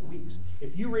fasted for weeks.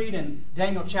 If you read in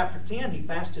Daniel chapter 10, he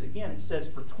fasted again. It says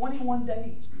for 21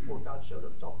 days before God showed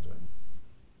up to talk to him.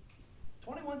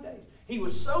 21 days. He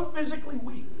was so physically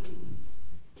weak.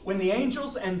 When the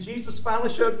angels and Jesus finally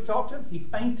showed up to talk to him, he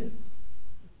fainted.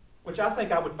 Which I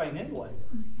think I would faint anyway.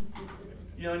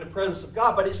 In the presence of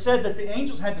God. But it said that the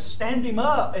angels had to stand him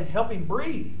up and help him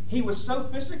breathe. He was so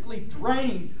physically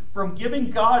drained from giving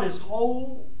God his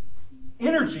whole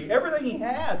energy, everything he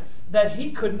had, that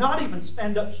he could not even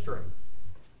stand up straight.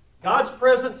 God's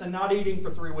presence and not eating for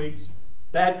 3 weeks,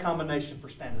 bad combination for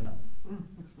standing up.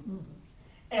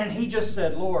 And he just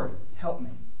said, Lord, help me.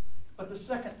 But the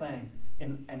second thing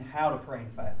in how to pray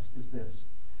and fast is this.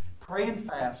 Pray and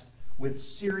fast with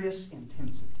serious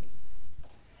intensity.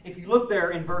 If you look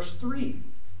there in verse 3,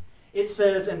 it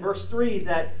says in verse 3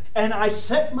 that, and I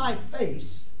set my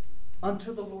face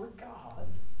unto the Lord God.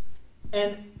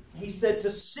 And he said to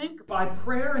seek by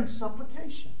prayer and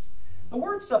supplication. The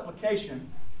word supplication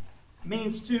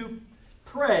means to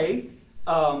pray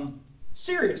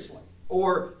seriously,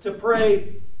 or to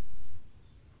pray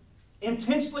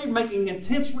intensely, making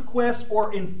intense requests,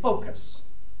 or in focus,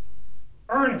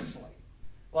 earnestly.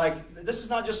 Like, this is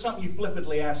not just something you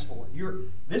flippantly ask for.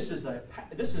 This is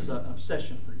an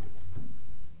obsession for you.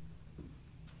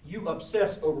 You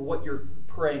obsess over what you're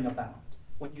praying about.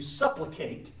 When you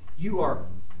supplicate, you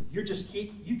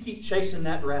keep chasing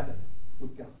that rabbit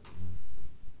with God.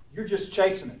 You're just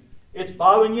chasing it. It's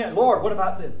bothering you. Lord, what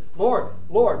about this? Lord,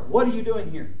 what are you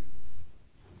doing here?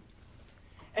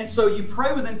 And so you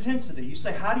pray with intensity. You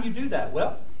say, how do you do that?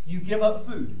 Well, you give up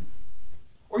food.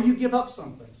 Or you give up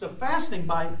something. So fasting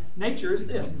by nature is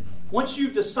this. Once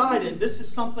you've decided this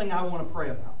is something I want to pray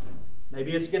about.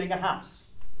 Maybe it's getting a house.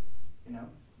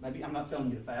 Maybe I'm not telling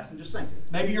you to fast. I'm just saying.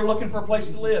 Maybe you're looking for a place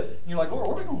to live. And you're like, Lord,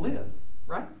 where are we going to live?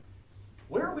 Right?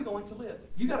 Where are we going to live?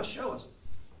 You got to show us.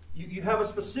 You have a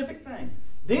specific thing.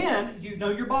 Then you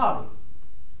know your body.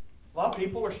 A lot of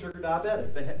people are sugar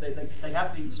diabetic. They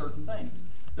have to eat certain things.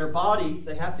 Their body,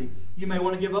 they have to. You may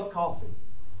want to give up coffee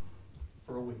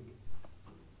for a week.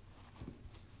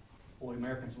 Boy,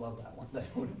 Americans love that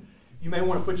one. You may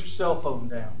want to put your cell phone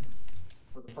down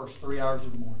for the first 3 hours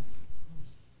of the morning.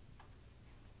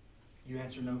 You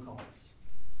answer no calls.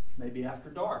 Maybe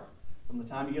after dark. From the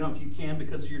time you get home, if you can,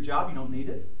 because of your job, you don't need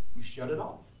it. You shut it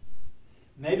off.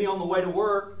 Maybe on the way to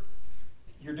work,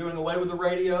 you're doing away with the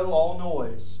radio, all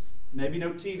noise. Maybe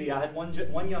no TV. I had one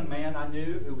young man I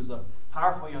knew who was a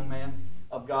powerful young man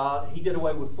of God. He did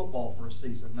away with football for a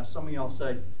season. Now, some of y'all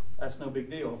say, that's no big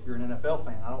deal if you're an NFL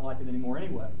fan. I don't like it anymore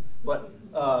anyway. But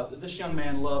this young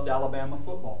man loved Alabama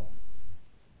football.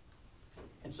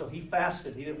 And so he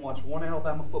fasted. He didn't watch one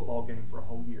Alabama football game for a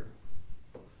whole year.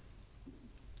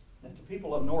 And to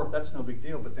people up north, that's no big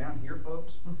deal. But down here,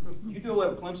 folks, you do away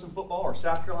with Clemson football or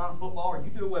South Carolina football, or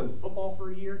you do away with football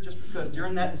for a year just because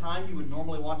during that time you would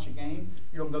normally watch a game,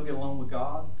 you're going to go get alone with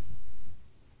God.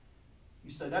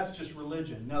 You say, that's just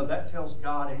religion. No, that tells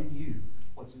God and you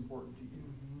what's important to you.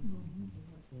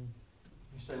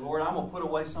 You say, Lord, I'm going to put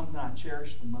away something I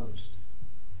cherish the most.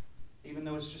 Even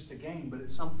though it's just a game, but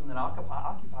it's something that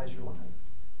occupies your life.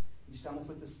 You say, I'm going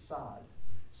to put this aside.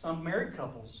 Some married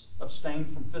couples abstain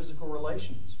from physical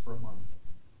relations for a month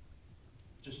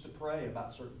just to pray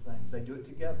about certain things. They do it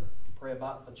together. Pray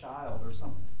about a child or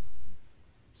something.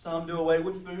 Some do away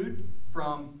with food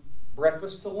from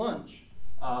breakfast to lunch.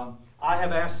 I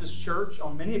have asked this church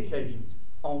on many occasions,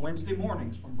 on Wednesday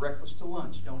mornings, from breakfast to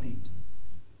lunch, don't eat.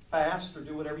 Fast or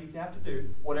do whatever you have to do,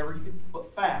 whatever you can,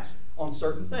 but fast on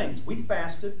certain things. We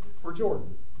fasted for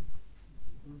Jordan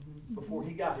before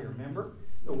he got here, remember?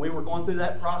 When we were going through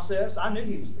that process, I knew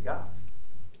he was the guy.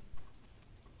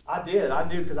 I did. I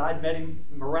knew because I had met him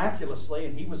miraculously,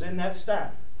 and he was in that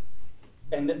staff.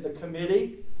 And the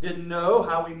committee didn't know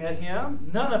how we met him.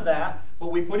 None of that.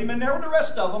 But we put him in there with the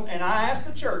rest of them, and I asked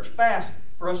the church, fast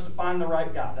for us to find the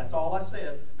right guy. That's all I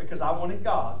said, because I wanted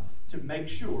God to make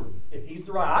sure if he's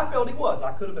the right. I felt he was.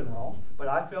 I could have been wrong, but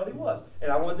I felt he was.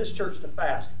 And I wanted this church to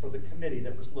fast for the committee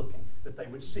that was looking, that they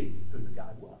would see who the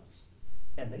guy was.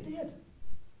 And they did.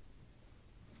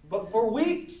 But for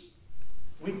weeks,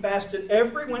 we fasted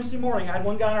every Wednesday morning. I had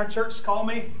one guy in our church call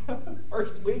me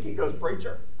first week. He goes,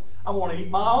 preacher, I want to eat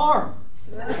my arm.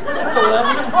 It's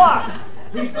 11 o'clock.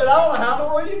 He said, I don't know how in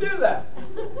the world you do that.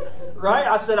 Right?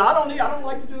 I said, I don't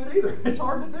like to do it either. It's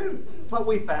hard to do. But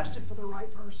we fasted for the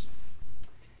right person.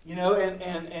 You know,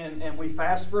 and we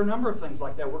fast for a number of things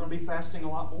like that. We're going to be fasting a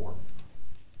lot more.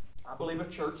 I believe a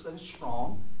church that is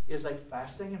strong is a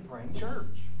fasting and praying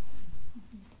church.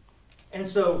 And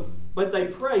so, but they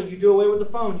pray. You do away with the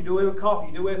phone. You do away with coffee.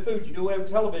 You do away with food. You do away with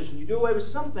television. You do away with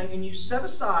something, and you set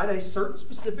aside a certain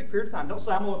specific period of time. Don't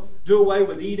say, I'm going to do away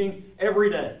with eating every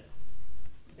day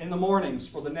in the mornings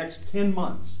for the next 10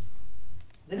 months.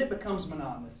 Then it becomes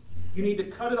monotonous. You need to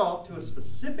cut it off to a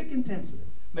specific intensity.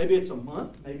 Maybe it's a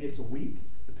month. Maybe it's a week,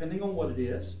 depending on what it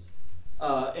is.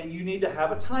 And you need to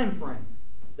have a time frame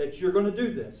that you're going to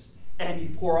do this. And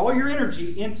you pour all your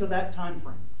energy into that time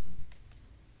frame.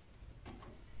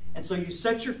 And so you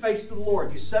set your face to the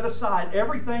Lord. You set aside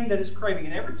everything that is craving.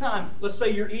 And every time, let's say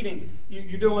you're eating,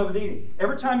 you're doing away with eating.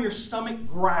 Every time your stomach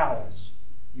growls,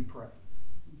 you pray.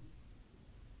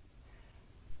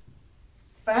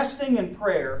 Fasting and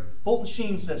prayer, Fulton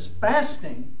Sheen says,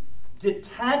 fasting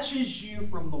detaches you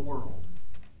from the world.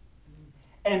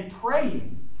 And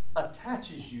praying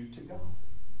attaches you to God.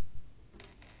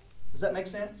 Does that make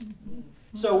sense?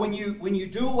 So when you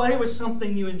do away with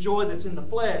something you enjoy that's in the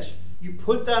flesh, you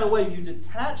put that away, you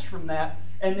detach from that,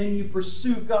 and then you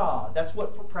pursue God. That's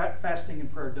what fasting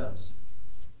and prayer does.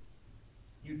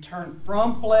 You turn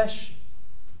from flesh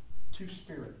to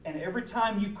spirit. And every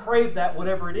time you crave that,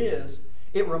 whatever it is,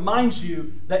 it reminds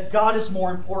you that God is more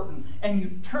important, and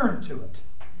you turn to it.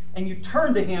 And you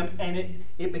turn to Him, and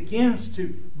it begins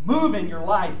to move in your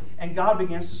life, and God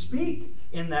begins to speak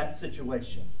in that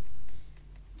situation.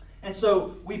 And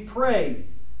so we pray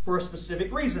for a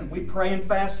specific reason. We pray and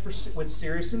fast with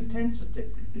serious intensity.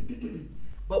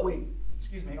 But we,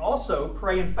 also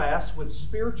pray and fast with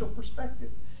spiritual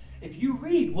perspective. If you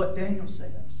read what Daniel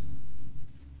says,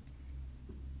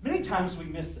 many times we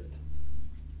miss it.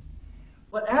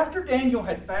 But after Daniel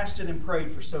had fasted and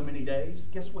prayed for so many days,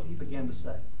 guess what he began to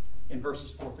say in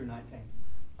verses 4 through 19?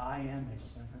 I am a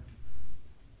sinner.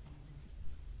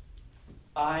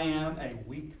 I am a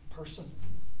weak person.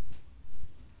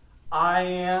 I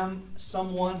am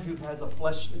someone who has a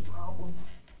fleshly problem.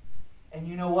 And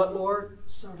you know what, Lord?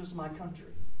 So does my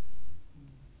country.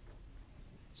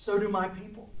 So do my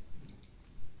people.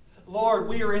 Lord,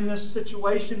 we are in this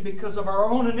situation because of our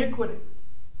own iniquity.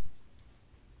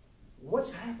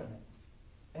 What's happening?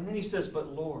 And then he says,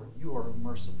 but Lord, you are a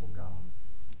merciful God.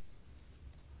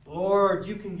 Lord,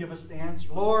 you can give us the answer.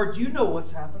 Lord, you know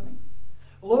what's happening.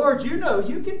 Lord, you know,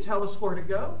 you can tell us where to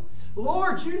go.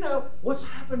 Lord, you know what's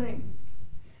happening.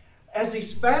 As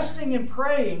he's fasting and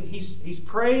praying, he's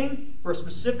praying for a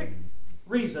specific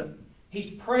reason.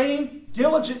 He's praying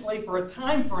diligently for a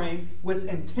time frame with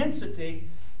intensity.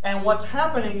 And what's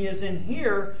happening is in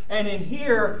here,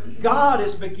 God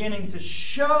is beginning to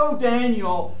show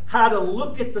Daniel how to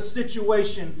look at the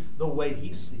situation the way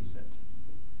he sees it.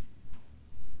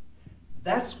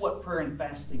 That's what prayer and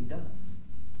fasting does.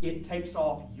 It takes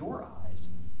off your eyes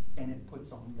and it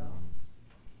puts on God's.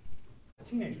 A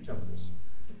teenager told me this.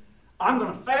 I'm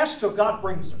going to fast till God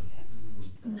brings her.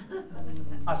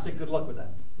 I said, good luck with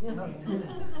that. It's going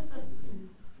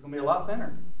to be a lot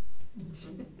thinner.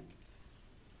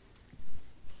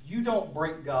 You don't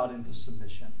break God into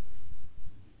submission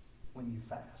when you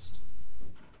fast.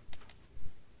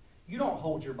 You don't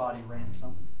hold your body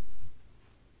ransom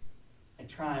and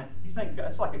try. You think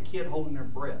it's like a kid holding their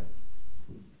breath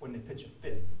when they pitch a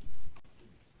fit.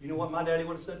 You know what my daddy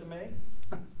would have said to me?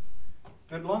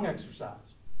 Good lung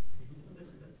exercise.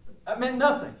 That meant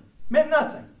nothing. Meant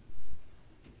nothing.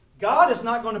 God is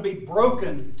not going to be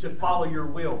broken to follow your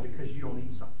will because you don't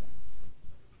eat something.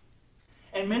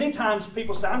 And many times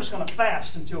people say, I'm just going to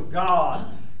fast until God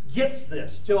gets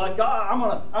this. Till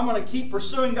I'm going to keep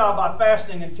pursuing God by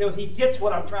fasting until He gets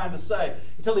what I'm trying to say.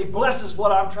 Until He blesses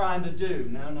what I'm trying to do.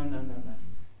 No.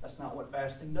 That's not what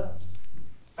fasting does.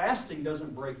 Fasting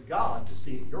doesn't break God to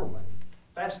see it your way.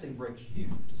 Fasting breaks you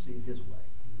to see it His way.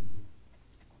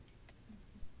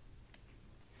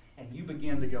 And you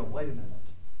begin to go, wait a minute.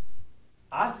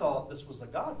 I thought this was a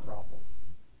God problem.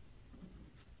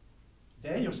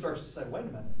 Daniel starts to say, wait a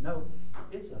minute. No,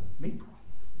 it's a me problem.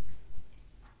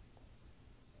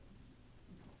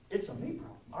 It's a me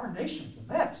problem. Our nation's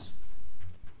a mess.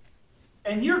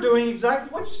 And you're doing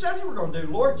exactly what you said you were going to do.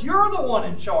 Lord, you're the one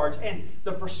in charge. And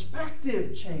the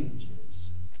perspective changes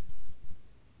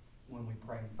when we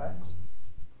pray and fast.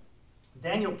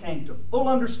 Daniel came to full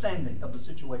understanding of the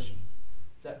situation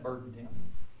that burdened him.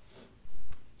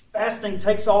 Fasting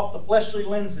takes off the fleshly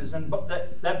lenses and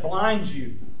that blinds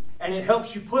you. And it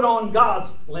helps you put on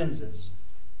God's lenses.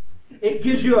 It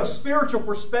gives you a spiritual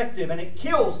perspective and it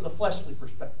kills the fleshly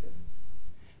perspective.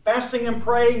 Fasting and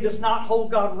praying does not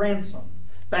hold God ransom.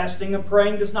 Fasting and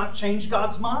praying does not change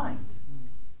God's mind.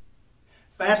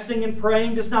 Fasting and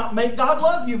praying does not make God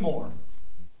love you more.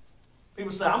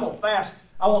 People say, I'm going to fast.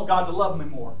 I want God to love me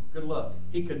more. Good luck.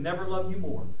 He could never love you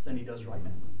more than He does right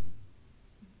now.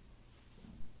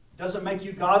 Doesn't make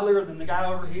you godlier than the guy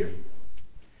over here.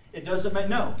 It doesn't make,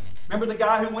 no. Remember the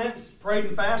guy who went, prayed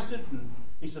and fasted? And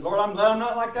he said, Lord, I'm glad I'm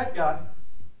not like that guy.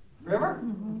 Remember?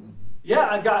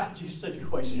 Yeah, you said you're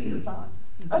wasting your time.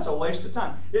 That's a waste of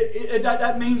time.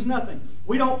 That means nothing.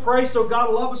 We don't pray so God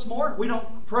will love us more. We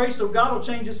don't pray so God will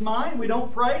change His mind. We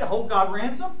don't pray to hold God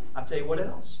ransom. I'll tell you what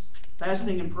else.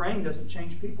 Fasting and praying doesn't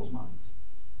change people's minds.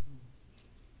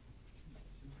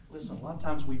 Listen, a lot of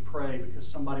times we pray because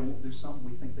somebody won't do something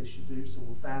we think they should do, so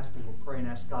we'll fast and we'll pray and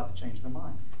ask God to change their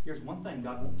mind. Here's one thing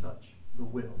God won't touch, the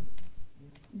will.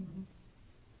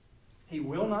 He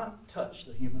will not touch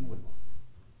the human will.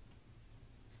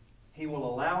 He will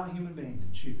allow a human being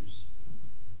to choose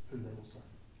who they will serve.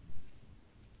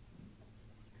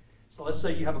 So let's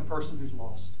say you have a person who's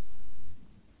lost.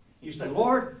 You say,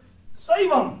 Lord, save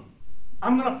them.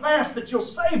 I'm going to fast that you'll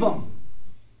save them.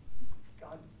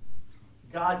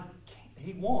 God,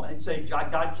 He won't. And say,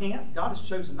 God can't. God has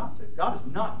chosen not to. God is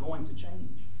not going to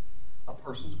change a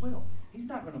person's will. He's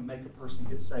not going to make a person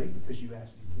get saved because you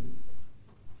asked Him to.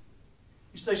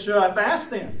 You say, should I fast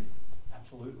then?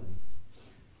 Absolutely.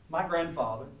 My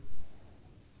grandfather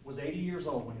was 80 years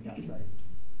old when he got saved.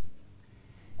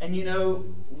 And you know,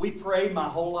 we prayed my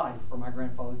whole life for my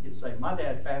grandfather to get saved. My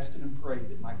dad fasted and prayed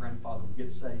that my grandfather would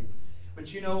get saved.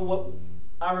 But you know what?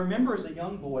 I remember as a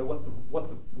young boy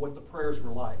what the prayers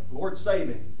were like. Lord, save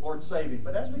him. Lord, save him.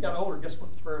 But as we got older, guess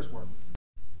what the prayers were?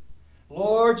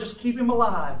 Lord, just keep him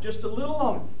alive just a little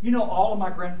longer. You know, all of my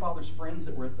grandfather's friends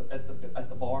that were at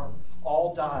the bar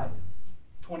all died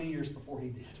 20 years before he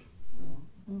did.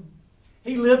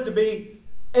 He lived to be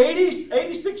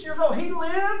 86 years old. He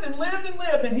lived and lived and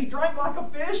lived, and he drank like a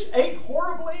fish, ate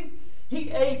horribly.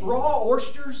 He ate raw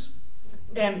oysters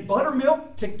and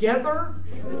buttermilk together.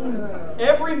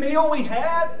 Every meal we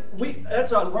had,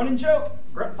 that's a running joke.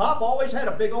 Pop always had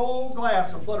a big old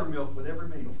glass of buttermilk with every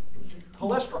meal.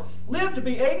 Cholesterol. Lived to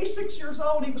be 86 years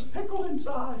old. He was pickled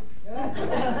inside.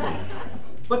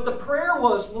 But the prayer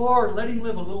was, Lord, let him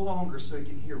live a little longer so he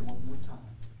can hear one more time.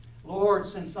 Lord,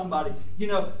 send somebody. You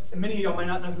know, many of y'all may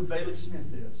not know who Bailey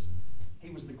Smith is. He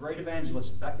was the great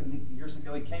evangelist back years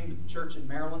ago. He came to the church in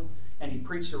Maryland and he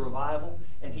preached a revival.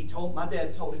 And my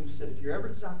dad told him, he said, if you're ever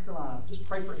in South Carolina, just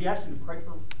pray for, he asked him to pray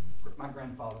for my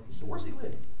grandfather. He said, where's he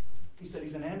live? He said,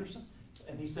 he's in Anderson.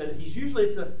 And he said, he's usually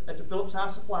at the Phillips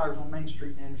House of Flowers on Main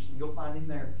Street in Anderson. You'll find him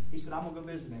there. He said, I'm going to go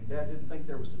visit him. Dad didn't think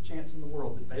there was a chance in the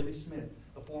world that Bailey Smith,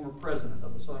 the former president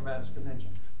of the Southern Baptist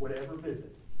Convention, would ever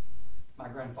visit my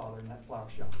grandfather in that flower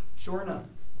shop. Sure enough,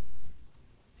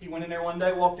 he went in there one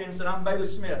day, walked in and said, I'm Bailey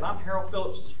Smith. I'm Harold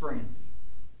Phillips' friend.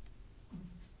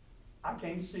 I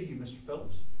came to see you, Mr.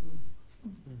 Phillips.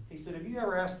 He said, have you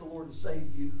ever asked the Lord to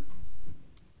save you?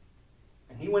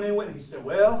 And he went in with it. He said,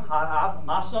 well,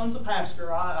 my son's a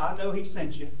pastor. I know he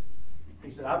sent you. He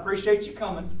said, I appreciate you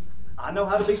coming. I know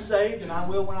how to be saved, and I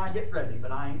will when I get ready,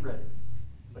 but I ain't ready.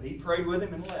 But he prayed with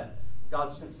him and left.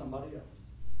 God sent somebody else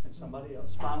and somebody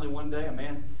else. Finally, one day, a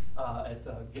man at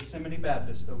Gethsemane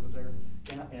Baptist over there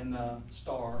in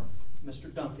Star,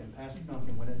 Mr. Duncan, Pastor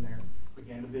Duncan, went in there,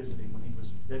 began to visit him when he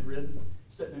was bedridden,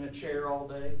 sitting in a chair all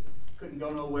day, couldn't go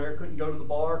nowhere, couldn't go to the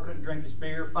bar, couldn't drink his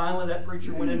beer. Finally, that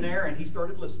preacher went in there, and he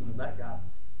started listening to that guy.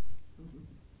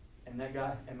 And that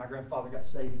guy and my grandfather got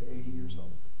saved at 80 years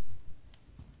old.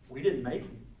 We didn't make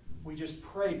him. We just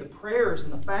prayed. The prayers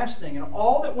and the fasting and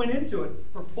all that went into it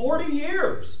for 40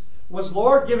 years was,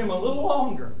 Lord, give him a little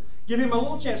longer. Give him a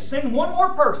little chance. Send one more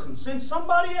person. Send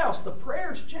somebody else. The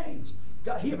prayers changed.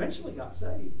 He eventually got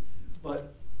saved.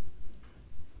 But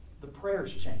the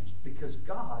prayers changed because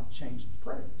God changed the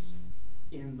prayers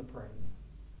in the praying.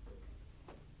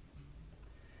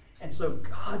 And so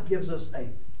God gives us a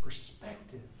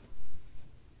perspective.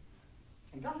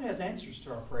 And God has answers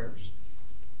to our prayers.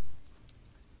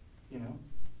 You know,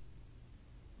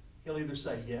 He'll either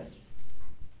say yes,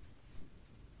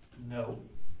 no.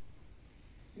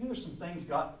 You know, there's some things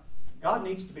God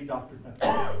needs to be Dr.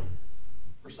 No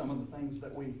for some of the things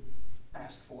that we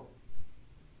ask for.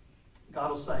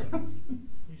 God will say,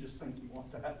 you just think you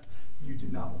want that. You do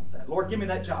not want that. Lord, give me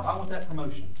that job. I want that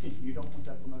promotion. You don't want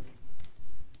that promotion.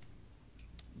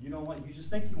 You don't want. You just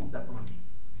think you want that promotion.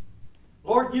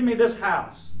 Lord, give me this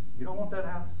house. You don't want that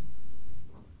house.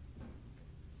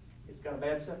 It's got a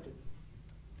bad septic.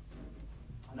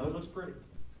 I know it looks pretty,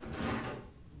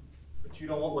 but you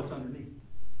don't want what's underneath.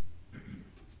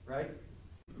 Right?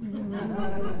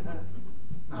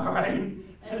 All right.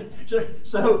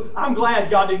 So I'm glad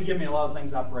God didn't give me a lot of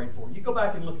things I prayed for. You go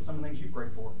back and look at some of the things you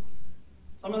prayed for.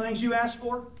 Some of the things you asked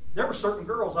for. There were certain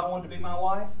girls I wanted to be my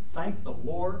wife. Thank the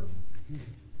Lord.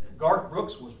 Garth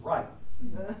Brooks was right.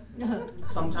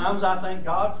 Sometimes I thank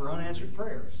God for unanswered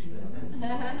prayers.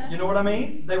 You know what I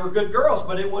mean? They were good girls,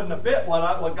 but it wouldn't have fit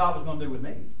what God was going to do with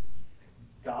me.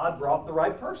 God brought the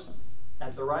right person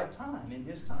at the right time, in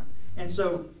His time. And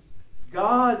so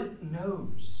God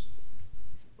knows.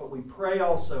 But we pray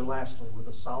also, lastly, with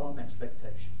a solemn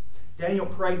expectation. Daniel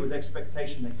prayed with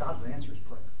expectation that God would answer his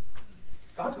prayer.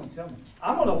 God's going to tell me.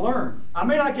 I'm going to learn. I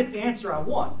may not get the answer I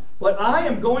want, but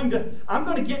I'm going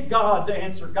to get God to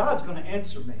answer. God's going to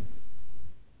answer me.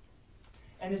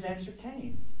 And his answer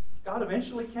came. God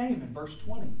eventually came in verse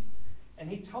 20. And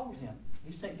he told him.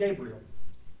 He sent Gabriel.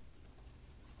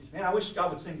 He said, man, I wish God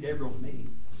would send Gabriel to me.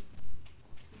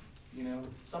 You know,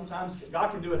 sometimes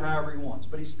God can do it however He wants,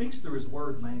 but He speaks through His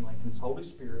Word mainly, and His Holy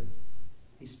Spirit.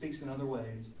 He speaks in other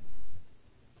ways.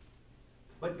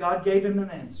 But God gave him an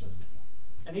answer.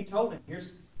 And He told him,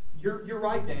 you're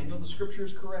right, Daniel, the Scripture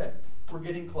is correct. We're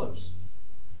getting close.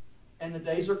 And the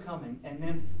days are coming. And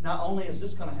then not only is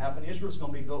this going to happen, Israel's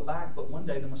going to be built back, but one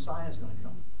day the Messiah is going to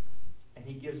come. And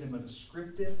He gives him a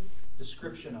descriptive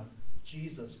description of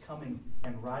Jesus coming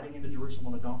and riding into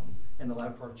Jerusalem on a donkey in the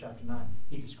latter part of chapter 9.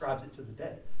 He describes it to the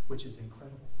dead, which is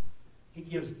incredible. He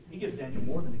gives Daniel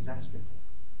more than he's asking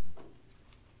for.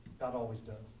 God always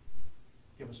does.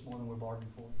 Give us more than we're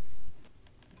bargaining for.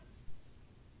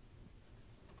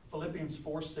 Philippians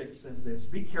 4:6 says this,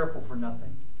 be careful for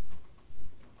nothing,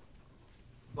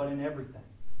 but in everything,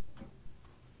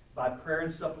 by prayer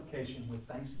and supplication with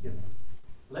thanksgiving,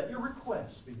 let your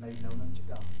requests be made known unto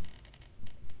God.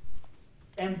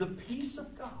 And the peace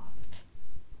of God,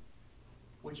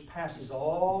 which passes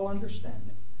all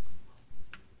understanding,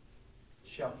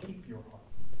 shall keep your heart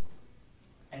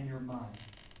and your mind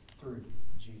through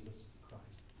Jesus Christ.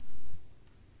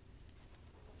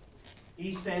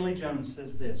 E. Stanley Jones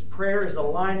says this, prayer is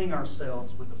aligning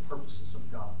ourselves with the purposes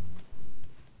of God.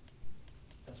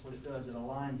 That's what it does. It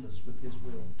aligns us with His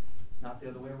will, not the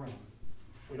other way around.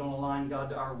 We don't align God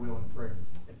to our will in prayer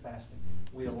and fasting.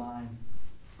 We align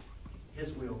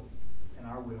His will and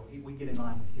our will. We get in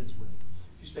line with His will.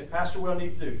 You say, Pastor, what do I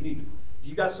need to do?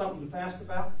 You got something to fast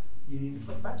about? You need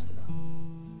to fast about it.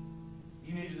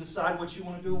 You need to decide what you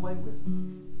want to do away with.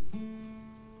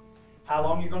 How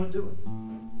long you're going to do it.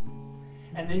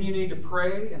 And then you need to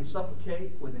pray and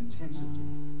supplicate with intensity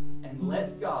and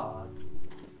let God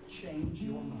change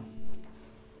your mind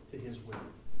to His will.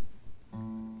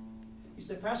 You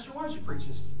say, Pastor, why did you preach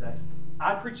this today?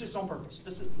 I preach this on purpose.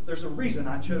 There's a reason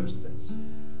I chose this.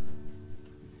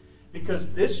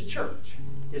 Because this church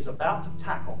is about to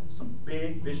tackle some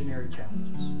big visionary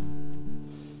challenges.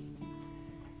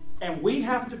 And we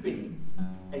have to be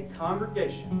a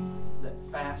congregation that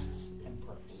fasts and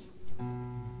prays.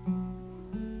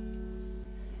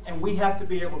 And we have to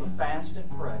be able to fast and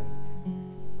pray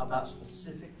about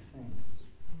specific things.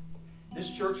 This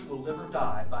church will live or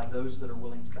die by those that are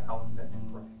willing to bow and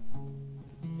pray.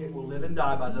 It will live and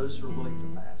die by those who are willing to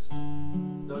fast,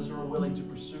 those who are willing to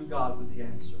pursue God with the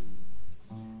answer.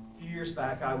 A few years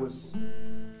back, I was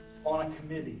on a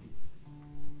committee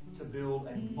to build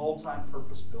a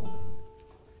multi-purpose building.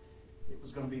 It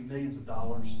was going to be millions of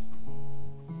dollars.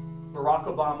 Barack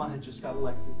Obama had just got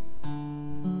elected.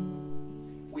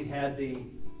 We had the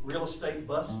real estate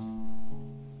bust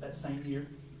that same year.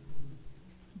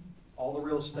 All the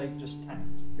real estate just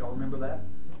tanked. Y'all remember that?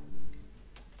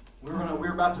 We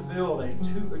were about to build it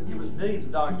was millions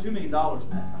of dollars, $2 million at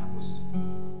that time. It was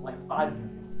like $5 million.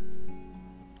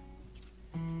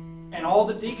 And all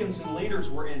the deacons and leaders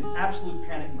were in absolute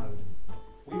panic mode.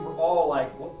 We were all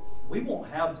like, well, we won't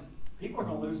have, people are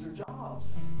going to lose their jobs.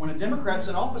 When a Democrat's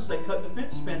in office, they cut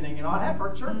defense spending, and half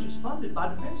our church is funded by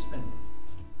defense spending.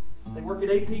 They work at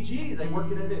APG, they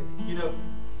work at,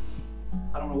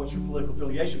 I don't know what's your political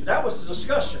affiliation, but that was the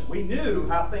discussion. We knew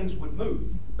how things would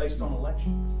move based on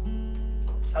elections.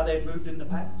 It's how they had moved in the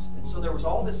past. And so there was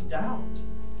all this doubt.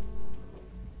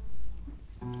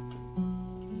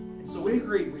 And so we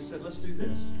agreed. We said, let's do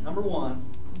this. Number one,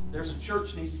 there's a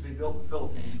church needs to be built in the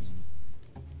Philippines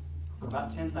for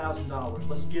about $10,000.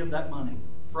 Let's give that money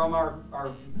from our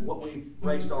what we've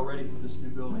raised already for this new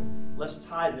building. Let's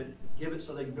tithe it, give it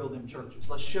so they can build them churches.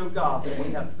 Let's show God that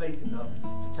we have faith enough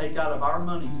to take out of our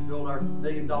money to build our $1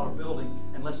 million building,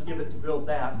 and let's give it to build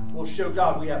that. We'll show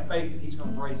God we have faith that He's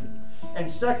going to raise it. And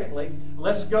secondly,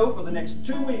 let's go for the next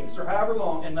 2 weeks or however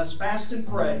long, and let's fast and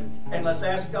pray, and let's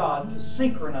ask God to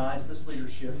synchronize this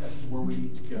leadership as to where we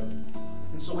need to go.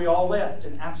 And so we all left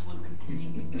in absolute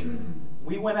confusion.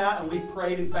 We went out and we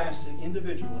prayed and fasted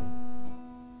individually,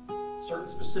 certain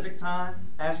specific time,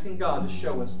 asking God to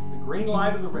show us the green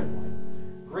light or the red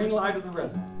light. Green light or the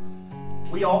red light.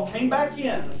 We all came back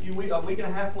in a week and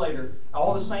a half later.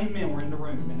 All the same men were in the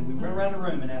room, and we went around the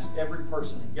room and asked every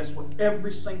person, and guess what?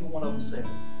 Every single one of them said,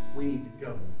 we need to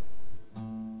go.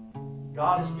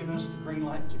 God has given us the green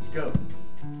light to go.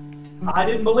 I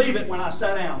didn't believe it when I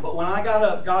sat down, but when I got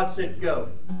up, God said go.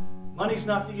 Money's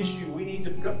not the issue. We need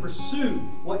to pursue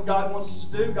what God wants us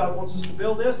to do. God wants us to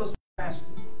build this. Let's fast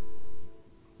it.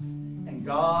 And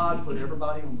God put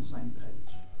everybody on the same page.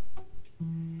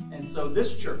 And so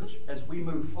this church, as we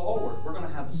move forward, we're going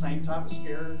to have the same type of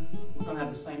scare. We're going to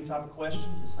have the same type of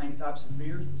questions, the same types of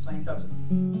fears, the same types of...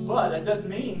 But that doesn't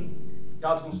mean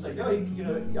God's going to say, go.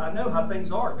 I know how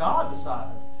things are. God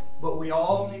decides. But we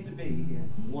all need to be in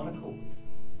one accord.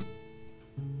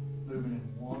 Moving in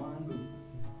one movement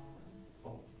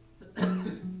forward.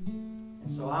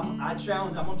 And so I'm going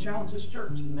to challenge this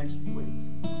church in the next few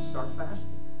weeks to start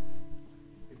fasting.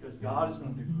 Because God is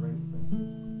going to do great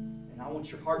things. I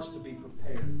want your hearts to be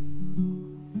prepared.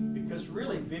 Because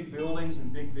really, big buildings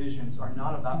and big visions are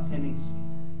not about pennies,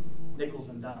 nickels,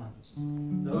 and dimes.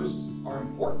 Those are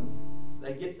important.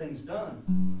 They get things done.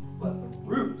 But the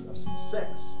root of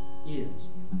success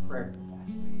is prayer and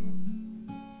fasting.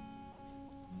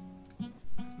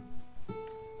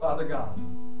 Father God,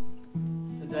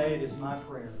 today it is my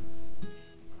prayer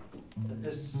that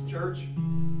this church,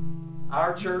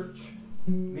 our church,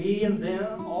 me and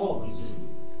them, all of us,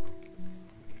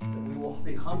 that we will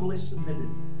be humbly submitted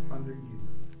under you.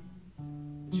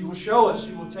 That you will show us,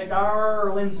 you will take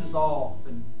our lenses off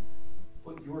and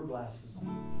put your glasses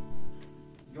on.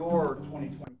 Your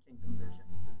 2020 Kingdom vision.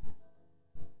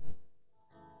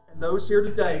 And those here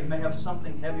today who may have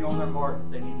something heavy on their heart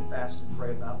that they need to fast and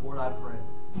pray about, Lord, I pray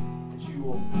that you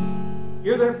will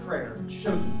hear their prayer and show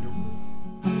them your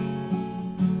will.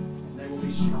 And they will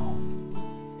be strong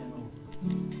in the Lord.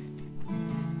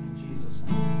 In Jesus'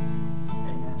 name.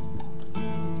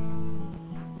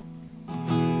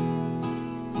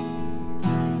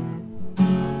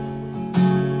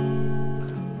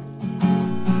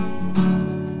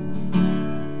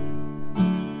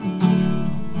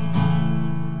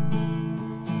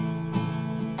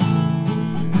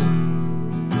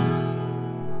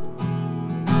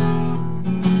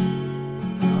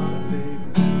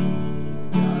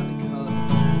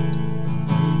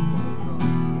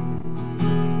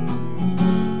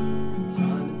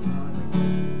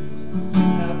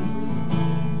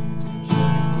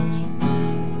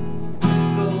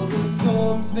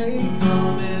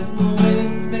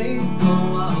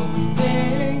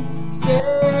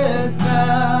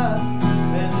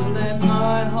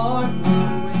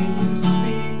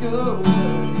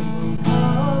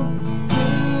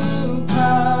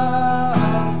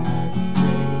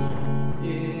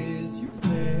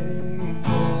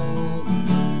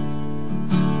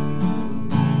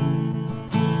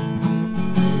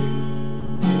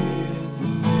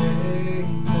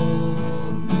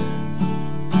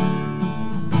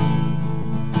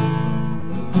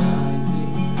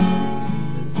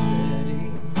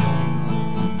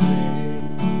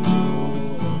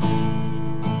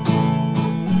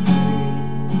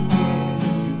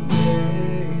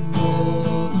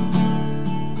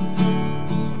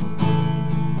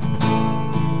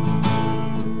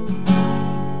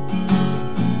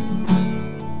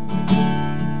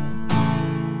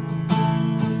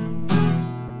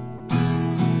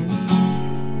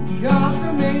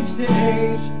 age to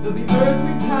age, though the earth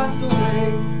may pass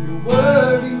away, your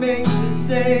word remains the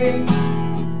same.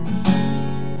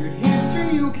 Your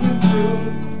history you can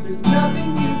prove, there's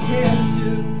nothing you can't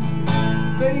do.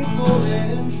 Faithful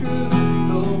and true,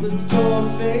 though the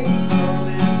storms may come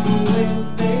and the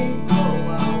winds may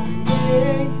blow, I'll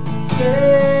remain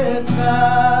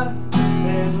steadfast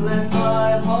and let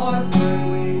my heart burn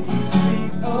when you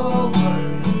speak a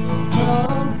word. It will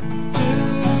come to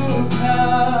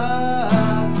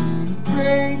pass.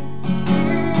 Great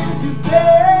is your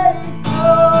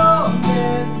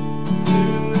faithfulness to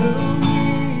me.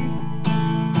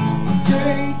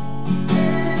 Great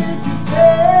is your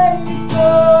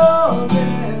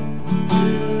faithfulness to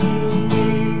me.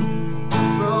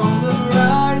 From the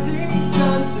rising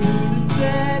sun to the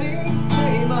setting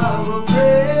same, I will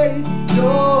praise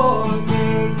your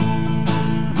name.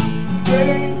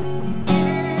 Great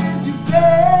is your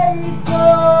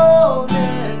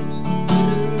faithfulness to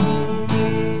me.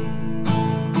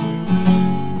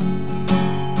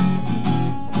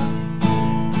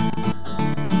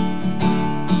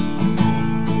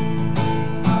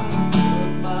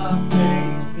 Put my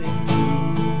faith in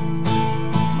Jesus,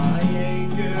 my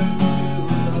anchor to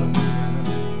the ground,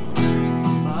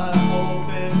 my hope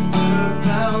and the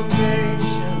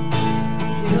foundation.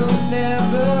 He'll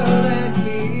never let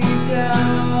me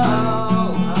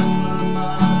down. I put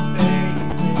my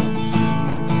faith in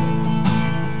Jesus,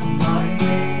 my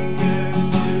anchor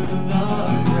to the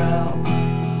ground,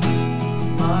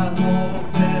 my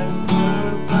hope and the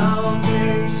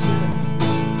foundation.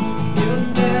 He'll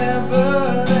never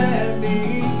let me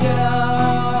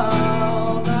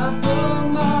down. I put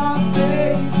my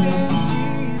faith in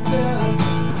Jesus,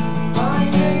 my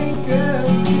anchor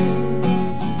to the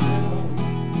ground,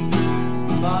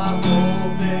 my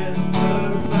hope and the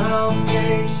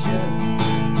foundation.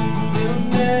 He'll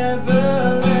never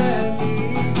let me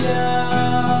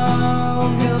down.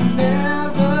 He'll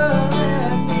never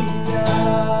let me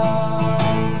down.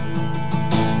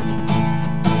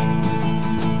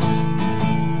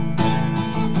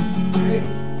 Great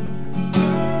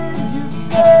is your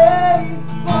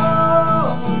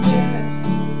faithfulness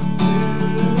to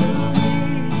me.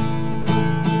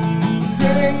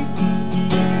 Great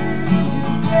is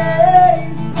your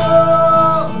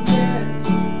faithfulness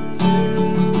to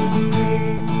me.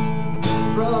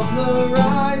 From the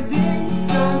rising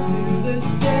sun to the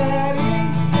setting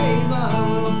same, I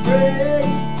will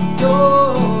praise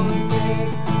your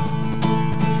name.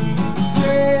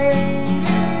 Great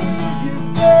is your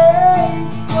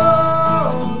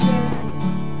faithfulness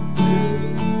to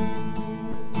me.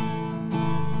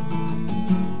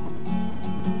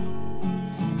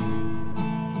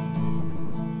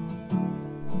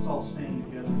 Let's all stand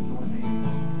together and join me.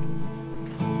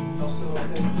 Y'all still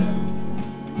okay with that?